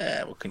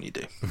what can you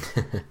do?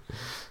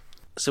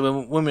 So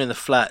when we're in the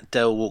flat,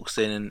 Del walks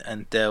in,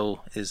 and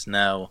Del is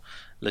now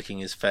looking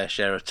his fair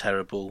share of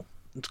terrible.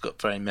 He's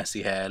got very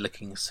messy hair,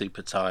 looking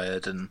super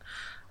tired, and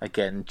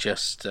again,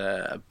 just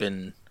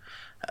been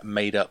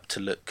made up to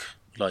look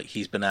like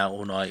he's been out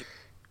all night,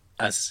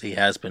 as he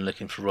has been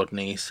looking for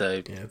Rodney.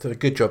 So yeah, did a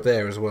good job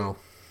there as well.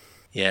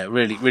 Yeah,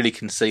 really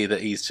can see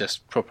that he's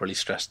just properly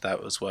stressed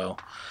out as well.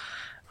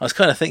 I was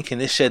kind of thinking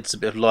this sheds a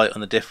bit of light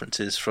on the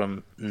differences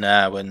from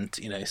now and,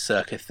 you know,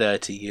 circa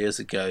 30 years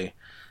ago.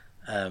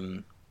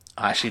 I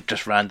actually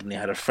just randomly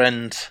had a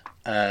friend,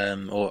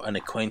 or an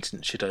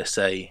acquaintance, should I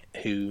say,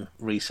 who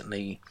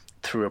recently,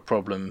 through a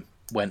problem,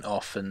 went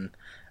off and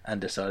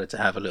decided to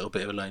have a little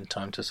bit of alone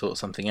time to sort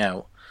something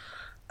out.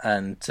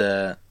 And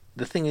the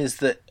thing is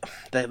that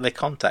they're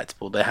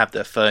contactable. They have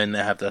their phone,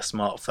 they have their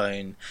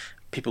smartphone.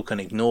 People can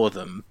ignore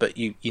them, but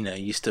you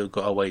still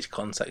got a way to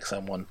contact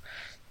someone.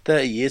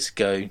 30 years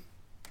ago,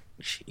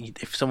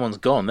 if someone's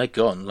gone, they're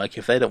gone. Like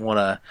if they don't want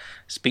to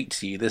speak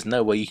to you, there's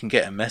no way you can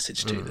get a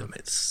message to them.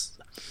 It's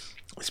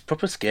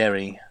proper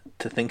scary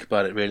to think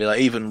about it, really. Like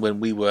even when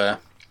we were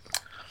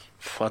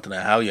I don't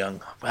know how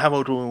young. How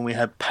old were we when we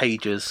had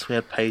pagers? We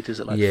had pagers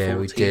at like 14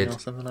 we did. or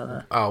something like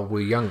that. Oh,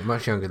 we're young,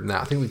 much younger than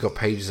that. I think we got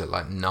pages at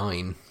like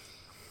 9.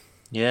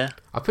 Yeah,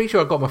 I'm pretty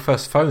sure I got my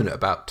first phone at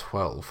about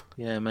 12.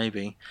 yeah,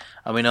 maybe.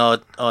 I mean,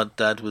 our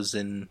dad was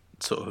in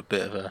sort of a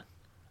bit of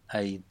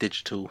a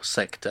digital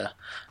sector,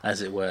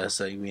 as it were.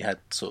 So we had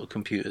sort of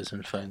computers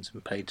and phones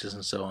and pages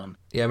and so on.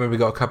 Yeah, I remember we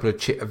got a couple of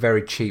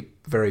very cheap,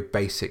 very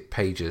basic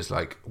pages.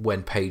 Like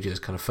when pages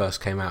kind of first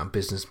came out and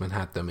businessmen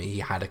had them, he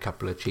had a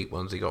couple of cheap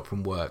ones he got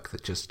from work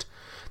that just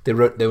they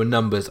were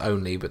numbers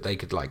only, but they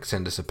could like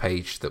send us a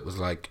page that was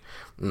like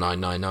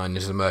 999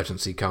 is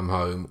emergency, come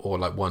home, or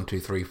like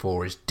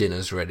 1234 is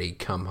dinner's ready,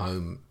 come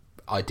home,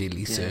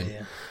 ideally soon.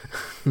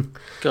 Yeah.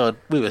 God,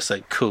 we were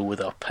so cool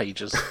with our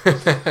pages.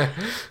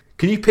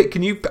 Can you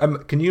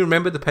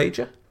remember the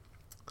pager?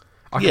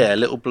 Yeah, a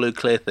little blue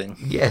clear thing.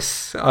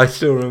 Yes, I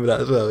still remember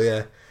that as well.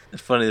 Yeah.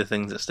 It's funny the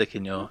things that stick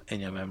in your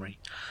memory.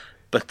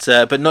 But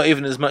not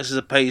even as much as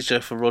a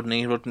pager for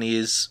Rodney. Rodney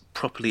is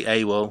properly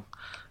AWOL,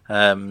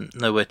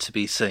 nowhere to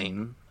be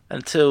seen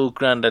until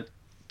Grandad.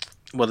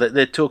 Well,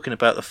 they're talking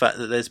about the fact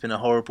that there's been a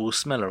horrible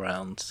smell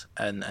around,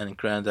 and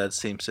Grandad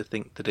seems to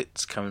think that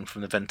it's coming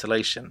from the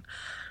ventilation.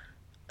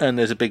 And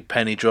there's a big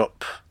penny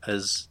drop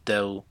as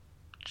Del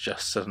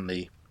just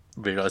suddenly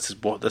realises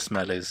what the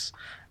smell is,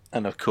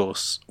 and of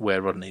course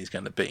where Rodney's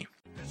going to be.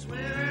 Where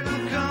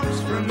it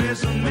comes from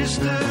is a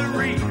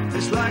mystery.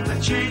 It's like the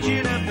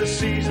changing of the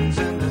seasons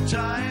and the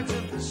tides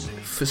of the sea.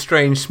 For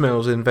strange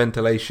smells in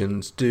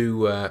ventilations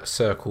do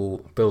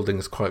circle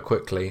buildings quite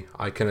quickly.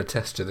 I can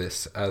attest to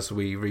this, as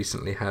we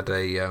recently had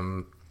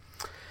a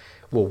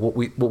what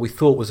we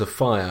thought was a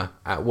fire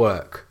at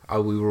work.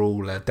 We were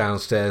all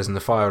downstairs and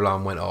the fire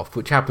alarm went off,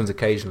 which happens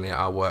occasionally at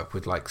our work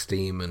with like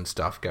steam and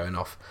stuff going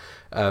off.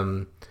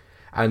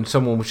 And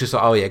someone was just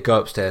like, oh yeah, go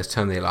upstairs,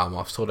 turn the alarm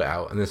off, sort it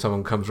out. And then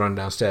someone comes running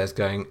downstairs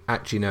going,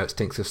 actually no, it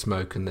stinks of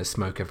smoke and there's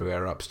smoke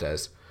everywhere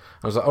upstairs.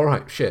 I was like,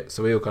 alright, shit.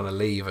 So we all kind of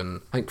leave,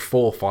 and I think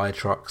 4 fire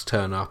trucks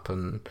turn up,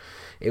 and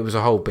it was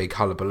a whole big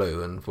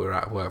hullabaloo, and we were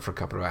at work for a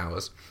couple of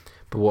hours.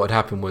 But what had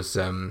happened was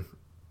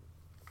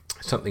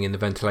something in the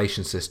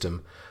ventilation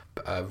system,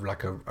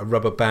 like a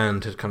rubber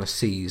band had kind of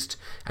seized,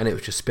 and it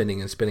was just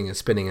spinning and spinning and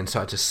spinning and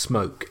started to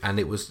smoke, and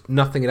it was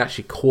nothing had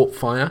actually caught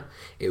fire.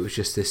 It was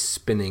just this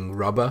spinning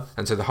rubber,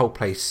 and so the whole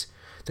place,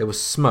 there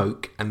was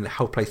smoke, and the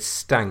whole place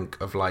stank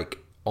of like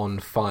on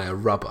fire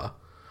rubber,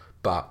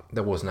 but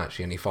there wasn't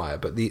actually any fire.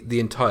 But the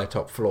entire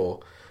top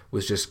floor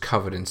was just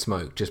covered in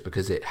smoke just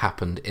because it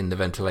happened in the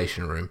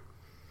ventilation room.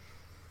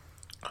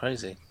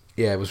 Crazy.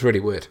 Yeah, it was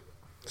really weird.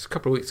 It's a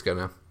couple of weeks ago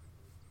now.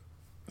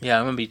 Yeah, I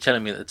remember you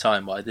telling me at the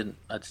time, but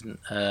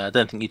I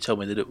don't think you told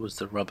me that it was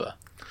the rubber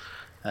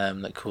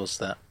that caused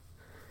that.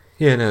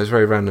 Yeah, no, it was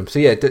very random. So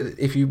yeah,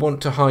 if you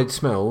want to hide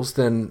smells,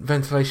 then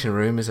ventilation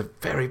room is a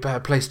very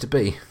bad place to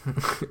be.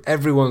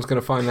 Everyone's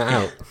going to find that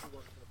out.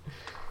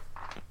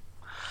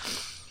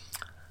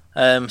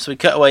 So we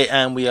cut away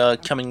and we are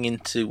coming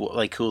into what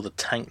they call the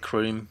tank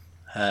room.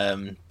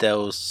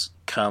 Del's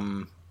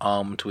come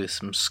armed with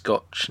some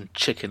scotch and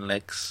chicken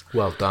legs.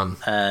 Well done.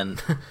 And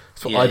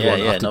that's what I'd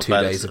want after 2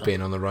 days of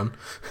being on the run.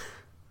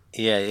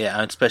 Yeah,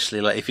 and especially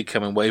like if you're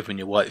coming waving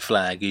your white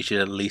flag, you should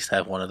at least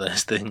have one of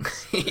those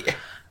things. Yeah.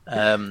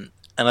 And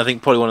I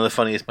think probably one of the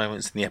funniest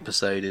moments in the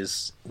episode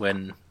is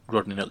when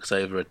Rodney knocks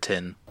over a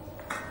tin.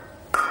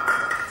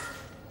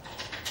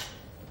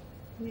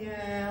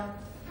 Yeah.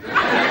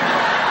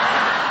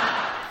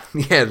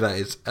 Yeah, that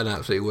is an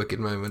absolutely wicked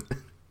moment.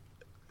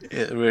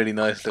 Yeah, a really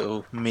nice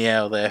little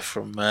meow there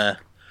from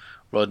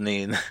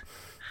Rodney, and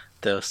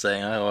Del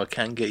saying, "Oh, I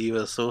can get you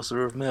a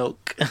saucer of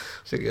milk."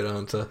 It's a good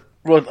answer.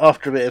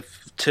 After a bit of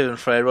to and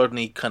fro,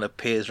 Rodney kind of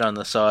peers around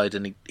the side,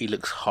 and he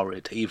looks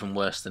horrid, even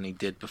worse than he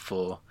did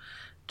before.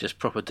 Just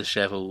proper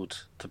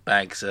dishevelled. The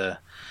bags are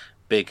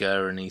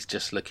bigger, and he's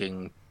just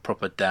looking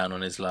proper down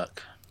on his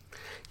luck.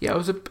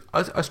 Yeah,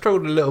 I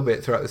struggled a little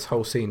bit throughout this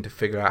whole scene to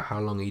figure out how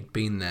long he'd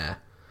been there.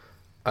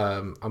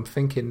 I'm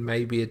thinking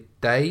maybe a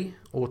day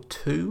or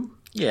 2.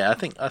 Yeah, I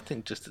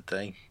think just a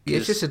day. Yeah,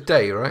 it's just a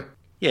day, right?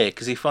 Yeah,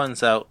 because he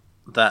finds out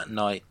that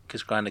night,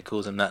 because Grandad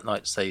calls him that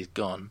night to say he's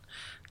gone.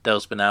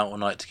 Del's been out all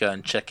night to go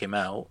and check him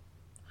out,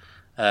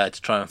 to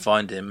try and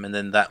find him, and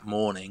then that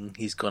morning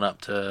he's gone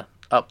up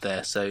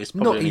there, so it's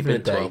probably Not even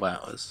been a day. 12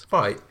 hours.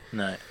 Right.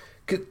 No.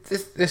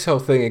 This whole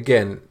thing,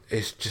 again,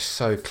 is just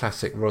so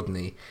classic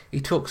Rodney.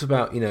 He talks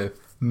about,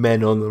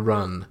 men on the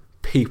run,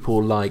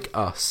 people like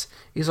us.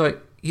 He's like,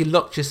 you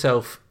locked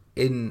yourself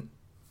in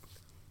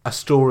a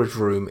storage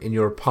room in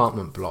your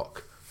apartment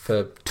block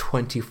for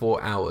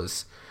 24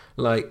 hours.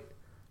 Like,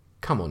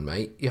 come on,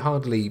 mate. You're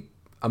hardly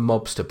a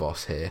mobster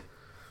boss here.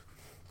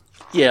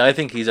 Yeah, I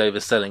think he's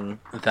overselling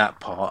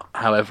that part.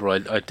 However,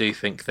 I do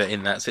think that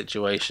in that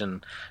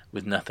situation,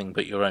 with nothing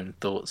but your own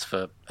thoughts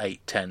for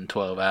 8, 10,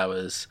 12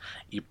 hours,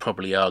 you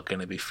probably are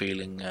going to be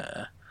feeling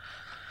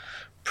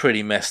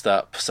pretty messed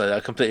up. So I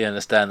completely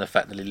understand the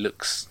fact that he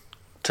looks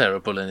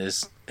terrible and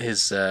his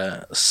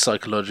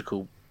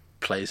psychological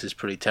plays is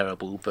pretty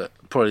terrible, but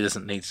probably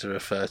doesn't need to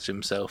refer to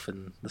himself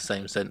in the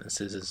same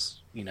sentences as,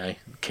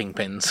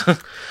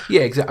 kingpins.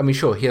 Yeah, exactly. I mean,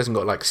 sure, he hasn't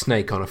got like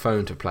Snake on a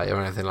phone to play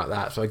or anything like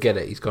that, so I get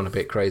it. He's gone a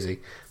bit crazy,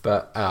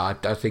 but I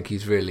think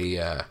he's really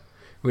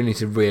need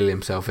to reel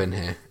himself in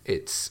here.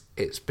 It's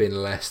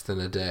been less than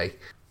a day.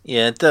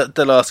 Yeah,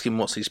 they'll ask him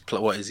what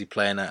is he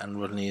playing at,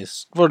 and Rodney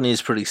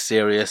is pretty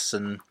serious,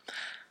 and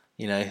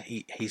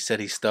he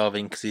said he's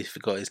starving because he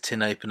forgot his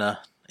tin opener.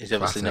 He's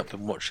obviously not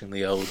been watching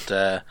the old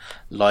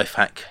life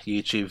hack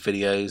YouTube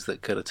videos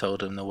that could have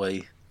told him the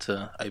way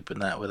to open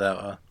that without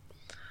a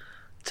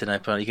tin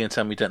opener. Are you going to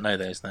tell me you don't know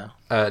those now?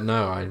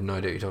 No, I have no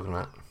idea what you're talking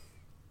about.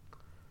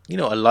 You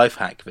know what a life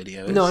hack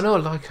video is? No, I know a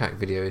life hack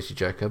video is, you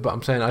joker, but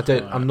I'm saying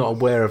I'm not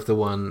aware of the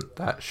one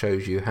that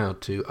shows you how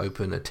to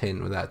open a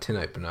tin without a tin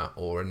opener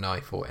or a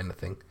knife or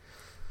anything.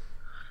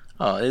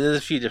 Oh, there's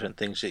a few different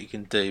things that you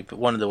can do, but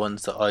one of the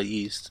ones that I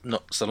used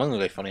not so long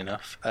ago, funny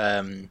enough,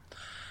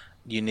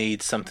 you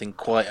need something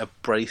quite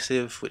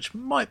abrasive, which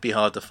might be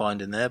hard to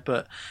find in there,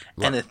 but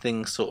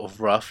anything sort of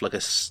rough, like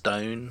a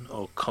stone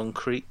or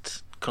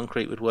concrete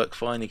would work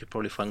fine. You could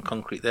probably find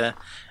concrete there,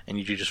 and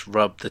you just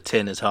rub the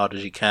tin as hard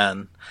as you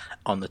can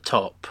on the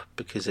top,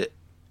 because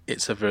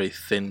it's a very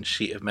thin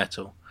sheet of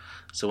metal.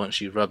 So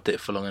once you rubbed it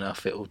for long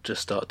enough, it will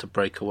just start to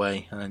break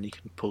away, and then you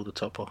can pull the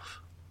top off.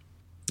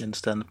 You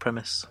understand the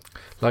premise?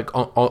 Like,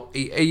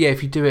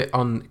 if you do it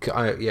on,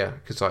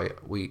 because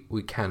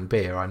we can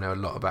beer. I know a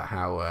lot about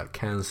how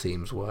can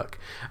seams work.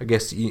 I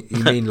guess you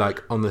mean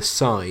like on the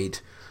side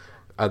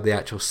of the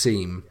actual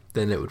seam.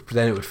 Then it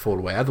would fall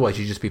away. Otherwise,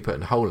 you'd just be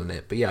putting a hole in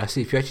it. But yeah, I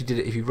see. If you actually did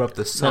it, if you rubbed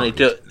the side, no, you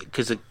do it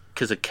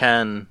because a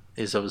can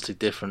is obviously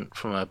different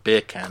from a beer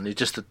can. It's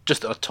just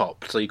a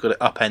top, so you've got it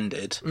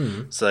upended,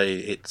 so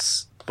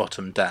it's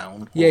bottom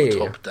down or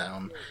top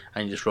down,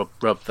 and you just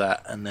rub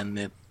that, and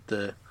then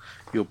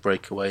you'll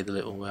break away the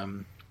little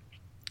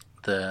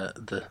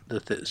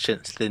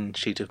the thin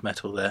sheet of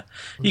metal there.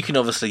 You can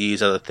obviously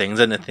use other things,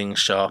 anything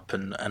sharp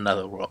and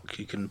another rock.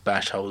 You can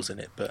bash holes in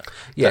it, but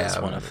that's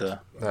one of the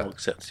more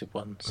accepted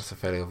ones. That's a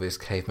fairly obvious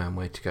caveman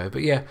way to go.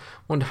 But yeah,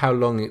 wonder how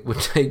long it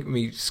would take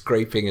me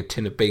scraping a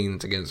tin of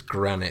beans against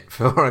granite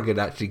before I could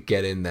actually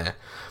get in there.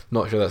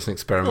 Not sure that's an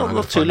experiment.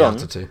 Not too long.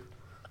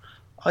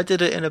 I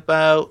did it in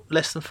about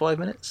less than 5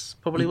 minutes,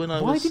 probably when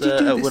I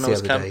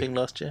was camping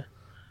last year.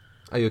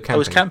 Oh, you were camping? I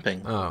was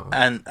camping. Oh.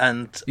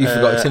 And you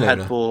forgot a tin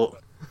opener?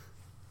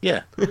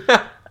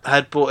 I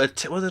had bought a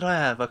tin. What did I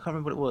have? I can't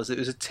remember what it was. It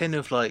was a tin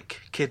of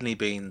like kidney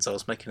beans. I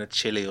was making a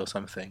chili or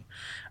something,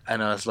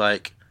 and I was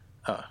like,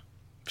 "Oh,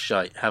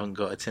 shite! Haven't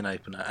got a tin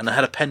opener." And I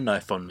had a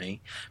penknife on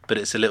me, but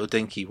it's a little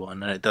dinky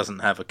one, and it doesn't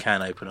have a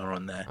can opener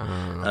on there.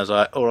 And I was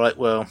like, "All right,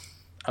 well,"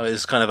 it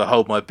was kind of a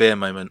hold my beer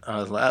moment. I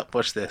was like, "Oh,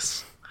 watch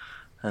this,"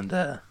 and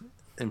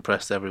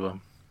impressed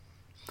everyone.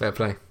 Fair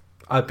play.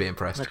 I'd be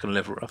impressed. I can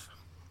live rough.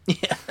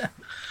 Yeah.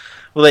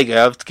 Well, there you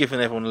go. I've given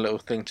everyone a little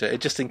thing to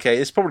it, just in case.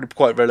 It's probably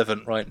quite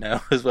relevant right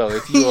now as well.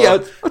 If you are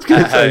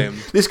at home,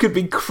 this could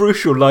be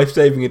crucial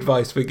life-saving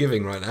advice we're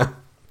giving right now.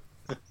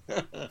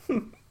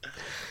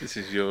 This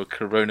is your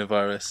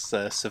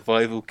coronavirus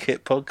survival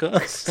kit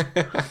podcast.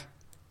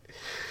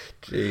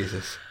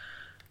 Jesus.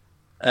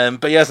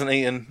 But he hasn't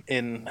eaten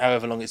in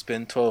however long it's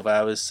been, 12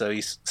 hours. So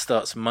he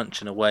starts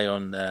munching away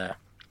on a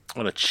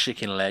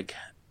chicken leg,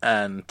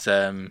 and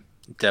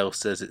Del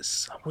says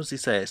it's, what does he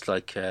say? It's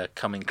like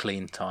coming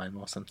clean time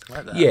or something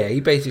like that. Yeah, he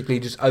basically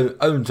just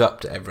owns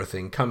up to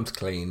everything, comes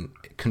clean,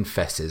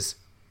 confesses.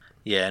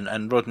 Yeah,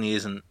 and Rodney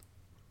isn't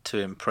too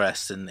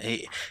impressed, and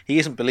he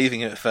isn't believing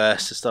it at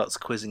first. He starts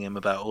quizzing him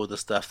about all the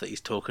stuff that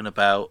he's talking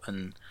about,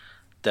 and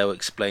Del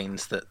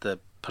explains that the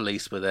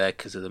police were there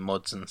because of the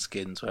mods and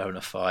skins were having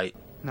a fight.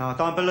 No, I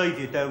don't believe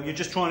you, Del. You're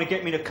just trying to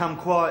get me to come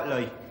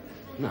quietly.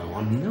 No,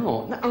 I'm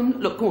not. No,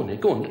 look, go on there,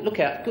 go on. Look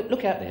out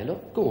there,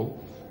 look, go on.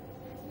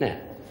 Now,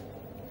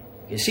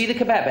 you see the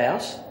kebab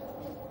house?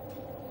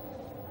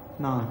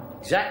 No.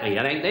 Exactly,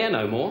 it ain't there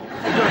no more.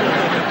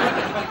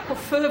 What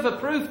further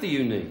proof do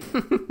you need?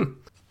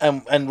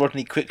 And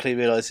Rodney quickly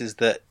realises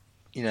that,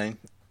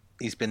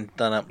 he's been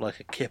done up like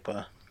a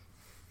kipper.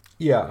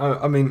 Yeah,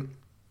 I mean,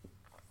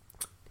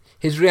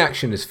 his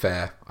reaction is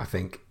fair, I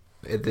think,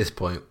 at this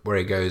point, where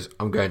he goes,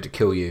 "I'm going to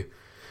kill you."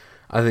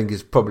 I think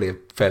is probably a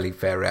fairly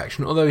fair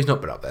reaction, although he's not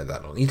been up there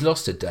that long. He's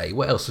lost a day.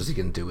 What else was he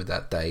going to do with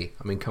that day?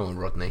 I mean, come on,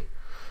 Rodney.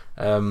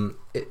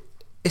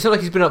 It's not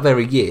like he's been up there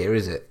a year,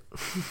 is it?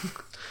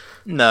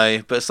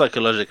 No, but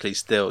psychologically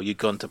still, you've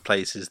gone to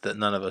places that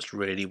none of us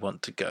really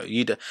want to go.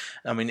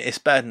 I mean, it's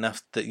bad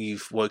enough that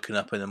you've woken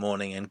up in the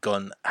morning and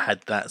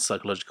had that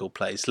psychological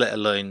place, let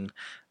alone,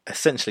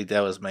 essentially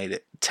Del has made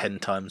it 10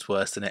 times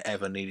worse than it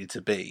ever needed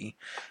to be.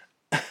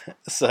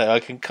 So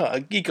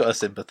you got to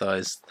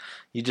sympathise.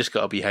 You just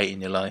got to be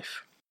hating your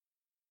life.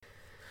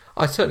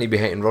 I'd certainly be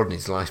hating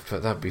Rodney's life,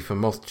 but that'd be for a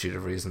multitude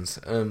of reasons.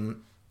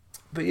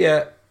 But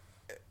yeah,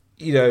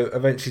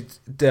 eventually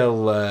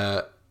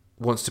Del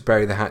wants to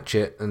bury the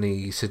hatchet, and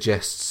he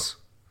suggests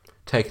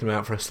taking him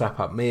out for a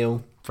slap-up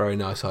meal. Very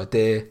nice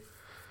idea.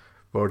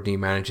 Rodney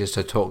manages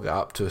to talk it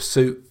up to a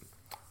suit.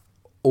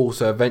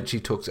 also eventually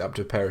talks it up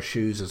to a pair of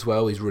shoes as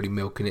well. He's really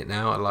milking it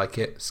now. I like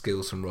it.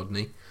 Skills from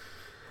Rodney.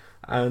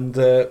 And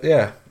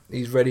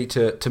he's ready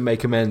to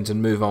make amends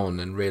and move on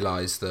and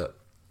realise that,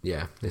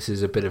 this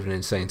is a bit of an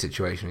insane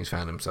situation he's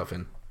found himself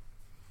in.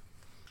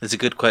 There's a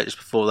good quote just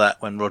before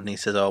that when Rodney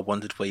says, I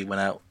wondered why you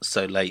went out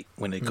so late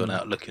when he'd gone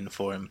out looking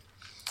for him.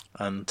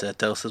 And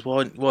Del says,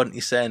 why didn't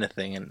you say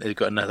anything? And they've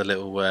got another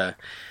little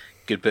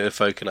good bit of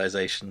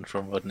vocalisation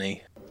from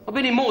Rodney. I've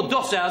been in more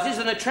doss houses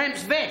than a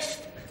tramp's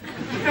vest.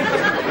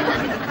 I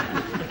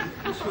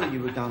saw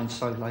you were going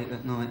so late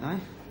at night, eh? I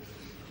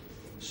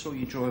saw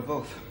you drive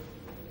off.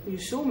 You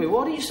saw me.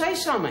 Why didn't you say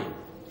something?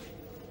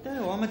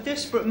 Dale, I'm a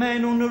desperate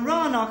man on the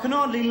run. I can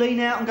hardly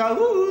lean out and go,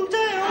 ooh,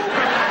 Dale.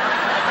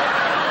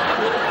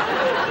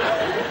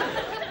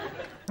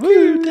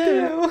 Woo,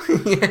 Dale!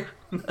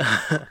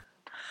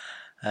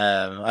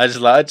 I just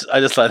like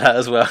that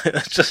as well.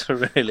 It's just a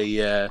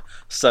really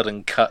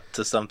sudden cut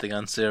to something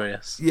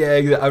unserious.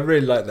 Yeah, I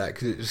really like that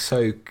because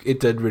it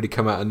did really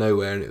come out of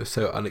nowhere and it was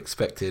so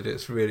unexpected.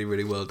 It's really,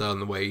 really well done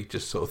the way he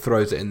just sort of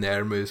throws it in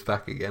there and moves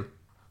back again.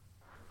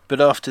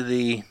 But after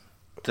the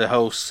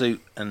whole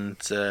suit and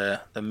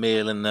the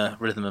meal and the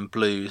rhythm and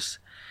blues,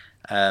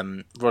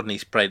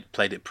 Rodney's played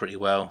it pretty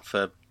well.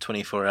 For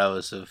 24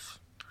 hours of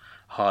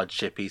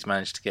hardship, he's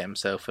managed to get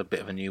himself a bit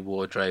of a new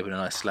wardrobe and a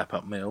nice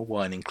slap-up meal,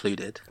 wine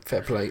included.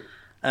 Fair play.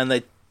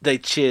 And they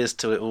cheers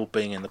to it all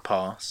being in the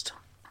past.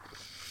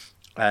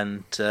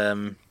 And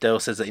Dale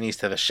says that he needs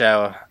to have a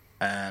shower,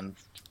 and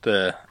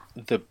the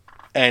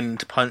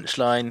end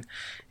punchline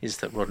is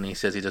that Rodney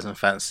says he doesn't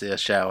fancy a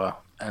shower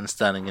and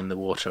standing in the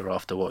water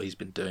after what he's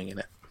been doing in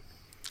it.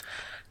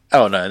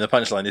 Oh no, and the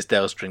punchline is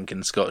Dale's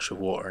drinking scotch with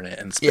water in it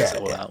and spits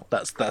it all out.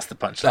 That's the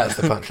punchline. That's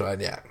the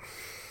punchline, yeah.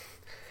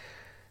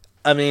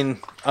 I mean,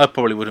 I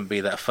probably wouldn't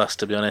be that fussed,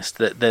 to be honest.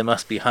 That there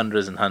must be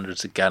hundreds and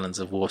hundreds of gallons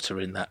of water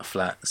in that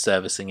flat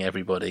servicing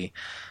everybody.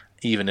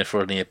 Even if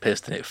Rodney had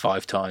pissed in it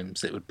 5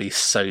 times, it would be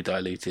so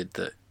diluted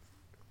that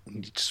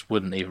you just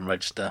wouldn't even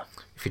register.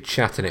 If you'd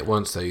shat in it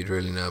once, though, you'd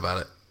really know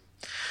about it.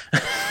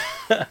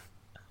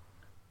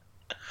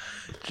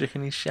 Do you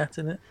reckon he's shat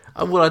in it?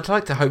 Well, I'd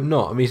like to hope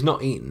not. I mean, he's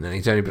not eaten and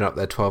he's only been up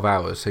there 12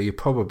 hours, so you're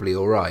probably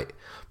all right.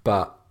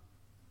 But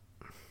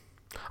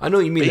I know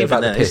what you mean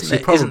about the piss. You're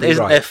probably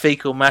isn't right. there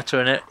fecal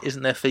matter in it?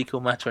 Isn't there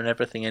fecal matter in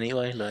everything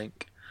anyway?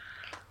 Like,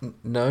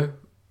 no.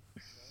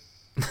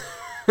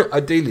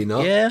 Ideally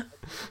not. Yeah.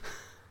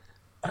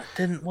 I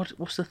didn't.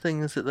 What's the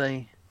thing is that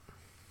the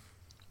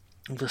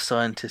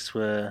scientists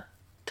were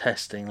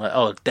testing,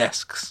 like,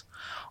 desks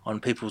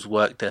on people's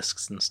work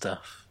desks and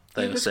stuff.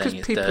 They were saying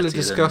it's people are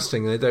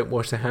disgusting and they don't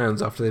wash their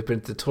hands after they've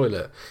been to the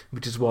toilet,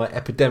 which is why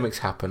epidemics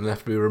happen and they have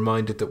to be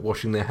reminded that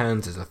washing their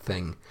hands is a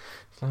thing.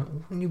 It's like,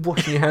 when you're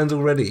washing your hands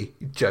already,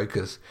 you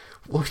jokers,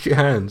 wash your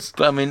hands.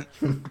 But I mean,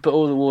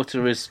 all the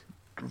water is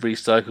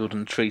recycled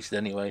and treated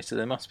anyway, so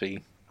there must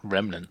be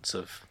remnants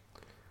of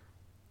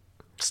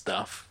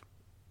stuff.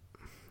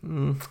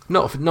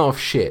 Not of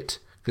shit,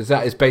 because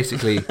that is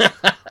basically.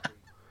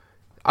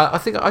 I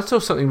think I saw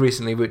something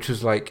recently which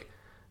was like.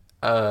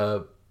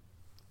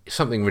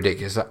 Something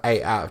ridiculous, like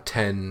 8 out of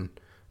 10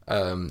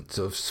 sort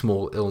of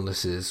small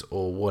illnesses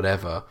or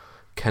whatever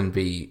can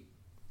be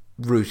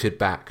rooted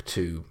back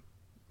to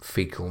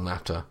fecal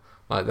matter.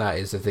 Like, that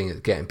is the thing that's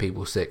getting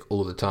people sick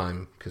all the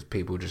time because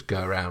people just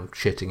go around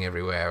shitting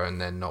everywhere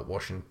and then not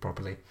washing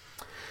properly.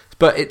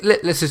 But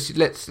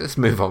let's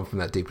move on from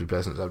that deeply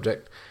pleasant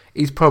subject.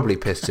 He's probably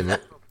pissed in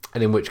it,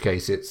 and in which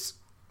case it's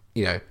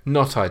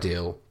not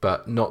ideal,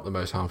 but not the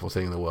most harmful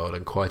thing in the world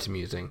and quite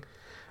amusing.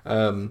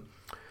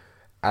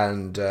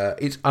 And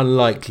it's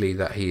unlikely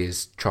that he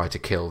has tried to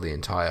kill the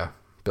entire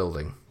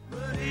building.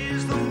 But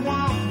he's the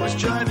one was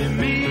driving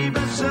me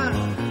berserk.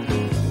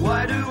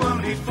 Why do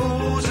only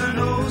fools and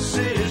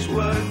horses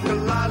work?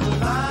 La la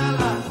la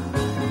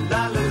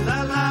la la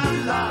la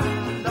la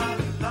la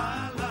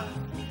la la.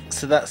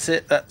 So that's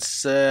it.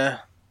 That's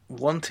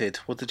Wanted.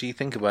 What did you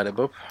think about it,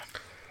 Bob?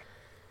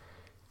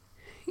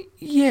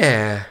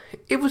 Yeah,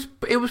 it was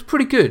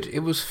pretty good.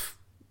 It was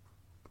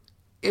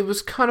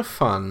kind of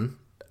fun.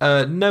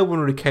 No one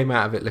really came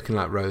out of it looking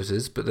like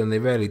roses, but then they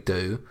rarely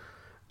do.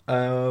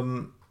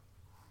 I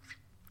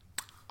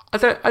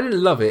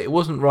didn't love it. It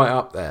wasn't right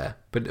up there,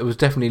 but it was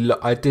definitely.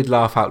 I did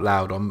laugh out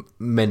loud on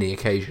many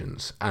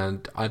occasions,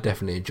 and I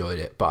definitely enjoyed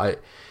it.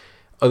 But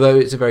although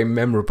it's a very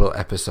memorable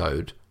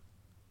episode,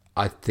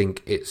 I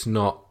think it's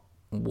not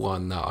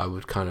one that I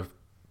would kind of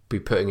be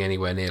putting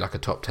anywhere near like a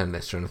top 10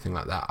 list or anything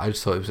like that. I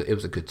just thought it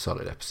was a good,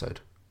 solid episode.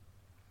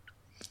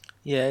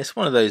 Yeah, it's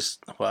one of those.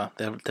 Well,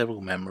 they're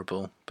all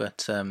memorable,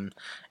 but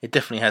it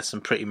definitely had some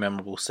pretty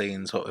memorable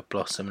scenes, what with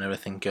Blossom and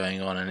everything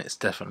going on, and it's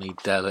definitely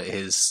Del at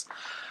his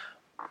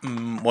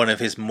one of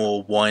his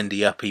more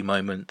windy uppy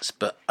moments.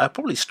 But I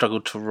probably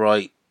struggled to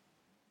write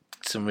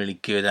some really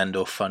good and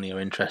or funny or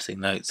interesting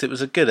notes. It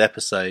was a good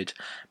episode,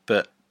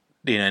 but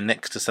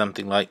next to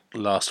something like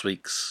last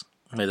week's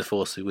May the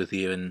Force be with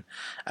you.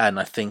 And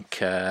I think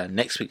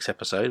next week's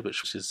episode,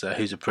 which is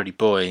Who's a Pretty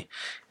Boy,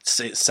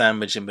 it's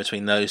sandwiched in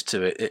between those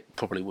two. It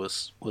probably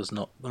was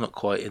not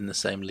quite in the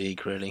same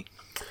league, really.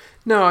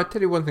 No, I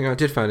tell you one thing I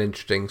did find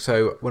interesting.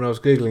 So when I was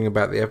googling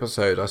about the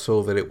episode, I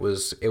saw that it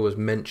was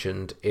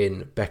mentioned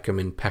in Beckham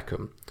in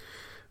Peckham,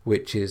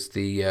 which is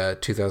the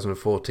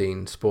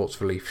 2014 Sports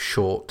Relief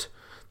short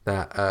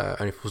that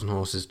Only Fools and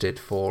Horses did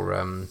for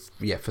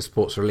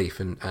Sports Relief,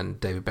 and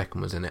David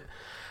Beckham was in it.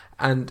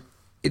 And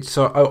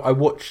I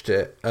watched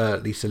it,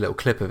 at least a little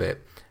clip of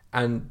it,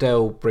 and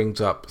Dale brings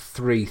up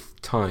 3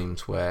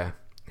 times where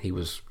he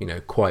was,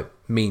 quite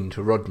mean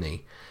to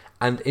Rodney.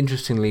 And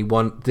interestingly,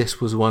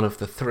 this was one of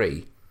the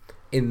 3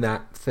 in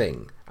that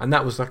thing, and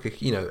that was like a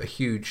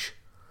huge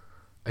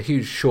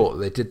short.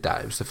 They did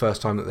that. It was the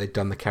first time that they'd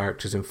done the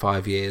characters in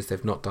 5 years.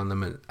 They've not done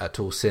them at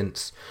all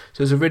since.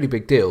 So it was a really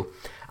big deal.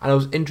 And I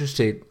was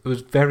interested. It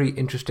was very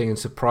interesting and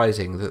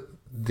surprising that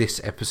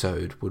this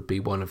episode would be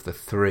one of the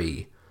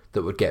 3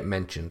 that would get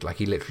mentioned. Like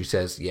he literally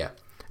says,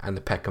 and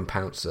the Peck and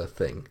Pouncer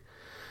thing.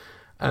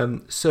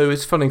 So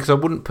it's funny because I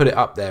wouldn't put it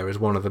up there as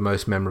one of the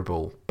most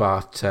memorable,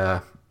 but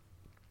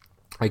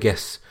I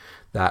guess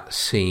that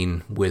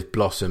scene with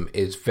Blossom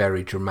is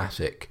very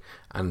dramatic,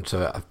 and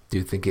so I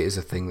do think it is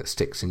a thing that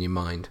sticks in your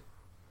mind.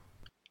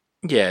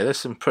 Yeah, there's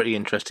some pretty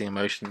interesting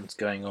emotions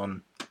going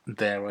on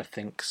there, I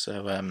think.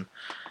 So,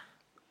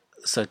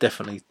 so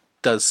definitely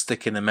does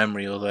stick in the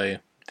memory, although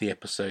the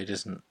episode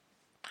isn't,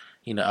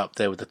 up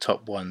there with the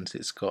top ones.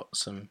 It's got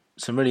some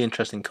really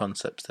interesting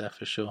concepts there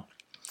for sure.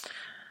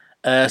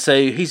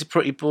 So He's a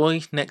Pretty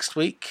Boy next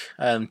week.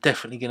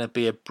 Definitely going to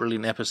be a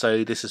brilliant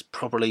episode. This is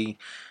probably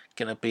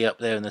going to be up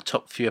there in the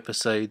top few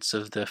episodes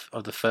of the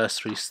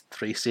first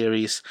three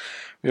series.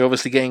 We're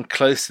obviously getting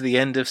close to the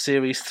end of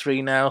series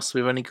 3 now, so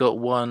we've only got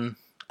 1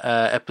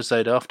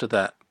 episode after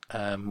that,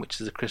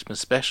 which is a Christmas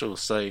special.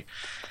 So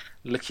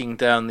looking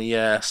down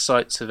the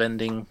sights of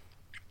ending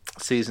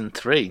season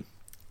 3,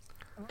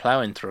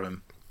 ploughing through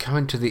them.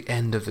 Coming to the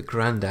end of the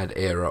Grandad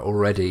era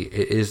already,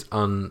 it is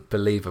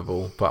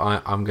unbelievable,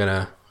 but I'm going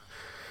to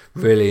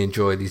really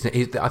enjoy these.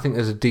 I think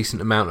there's a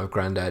decent amount of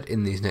Grandad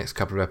in these next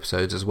couple of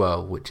episodes as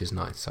well, which is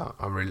nice. So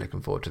I'm really looking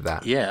forward to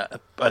that. Yeah,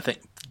 I think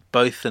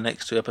both the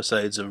next 2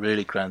 episodes are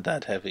really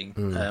Grandad heavy.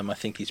 I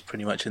think he's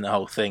pretty much in the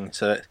whole thing.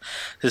 So this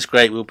is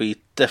great. We'll be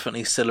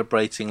definitely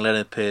celebrating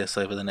Leonard Pierce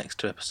over the next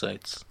 2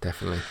 episodes.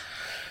 Definitely.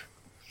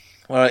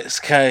 All right,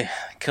 okay.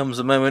 Comes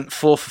the moment.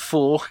 4 for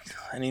 4.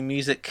 Any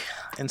music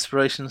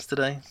inspirations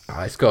today?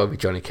 It's got to be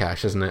Johnny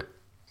Cash, hasn't it?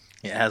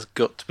 It has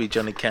got to be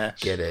Johnny Cash.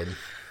 Get in.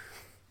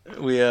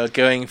 We are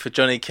going for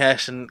Johnny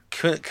Cash, and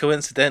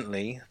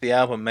coincidentally, the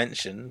album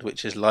mentioned,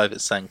 which is Live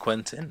at San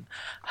Quentin,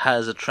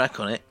 has a track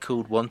on it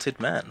called Wanted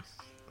Man.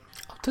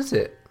 Oh, does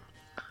it?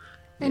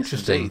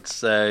 Interesting. Yes,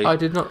 so I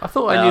did not. I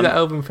thought I knew that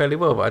album fairly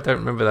well, but I don't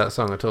remember that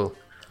song at all.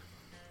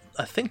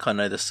 I think I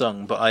know the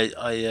song, but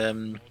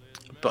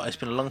but it's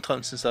been a long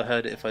time since I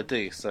heard it. If I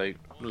do, so I'm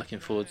looking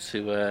forward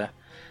to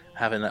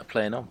having that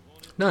playing on.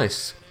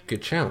 Nice,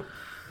 good shout.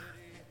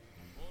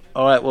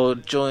 All right, well,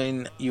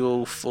 join you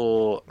all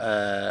for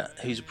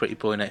Who's a Pretty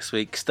Boy next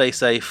week. Stay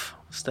safe,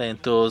 stay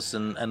indoors,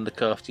 and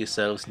look after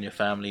yourselves and your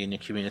family and your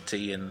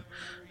community. And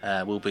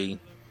we'll be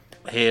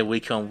here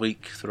week on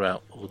week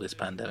throughout all this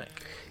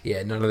pandemic.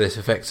 Yeah, none of this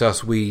affects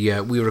us. We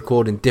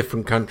record in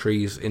different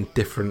countries in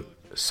different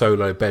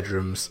solo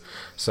bedrooms,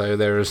 so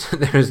there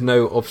is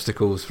no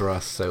obstacles for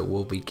us. So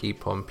we'll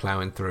keep on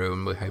ploughing through,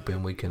 and we're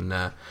hoping we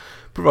can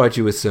provide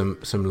you with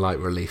some light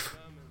relief.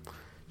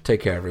 Take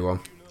care,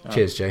 everyone.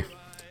 Cheers, Jay.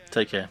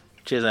 Take care.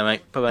 Cheers, then,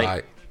 mate. Bye-bye.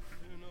 Bye.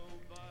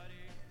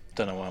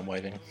 Don't know why I'm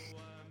waving.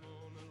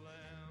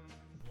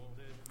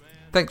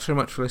 Thanks very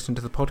much for listening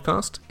to the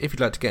podcast. If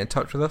you'd like to get in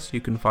touch with us, you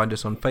can find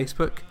us on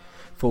Facebook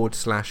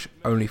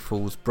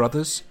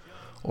 /OnlyFoolsBrothers,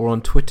 or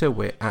on Twitter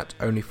we're at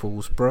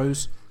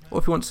OnlyFoolsBros, or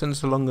if you want to send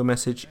us a longer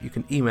message, you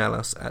can email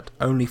us at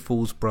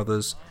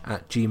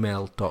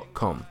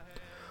onlyfoolsbrothers@gmail.com.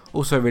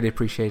 Also, really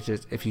appreciate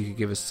it if you could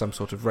give us some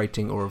sort of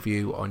rating or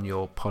review on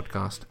your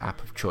podcast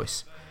app of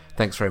choice.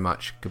 Thanks very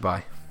much.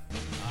 Goodbye.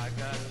 I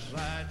got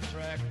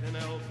sidetracked in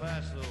El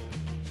Paso,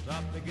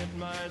 stopped to get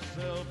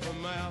myself a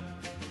map.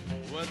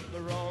 Went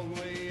the wrong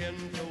way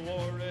into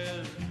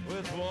Juarez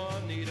with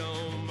Juanita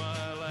on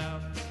my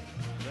lap.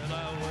 Then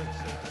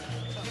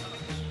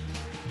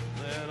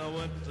I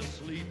went to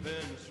sleep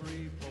in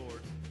Shreveport.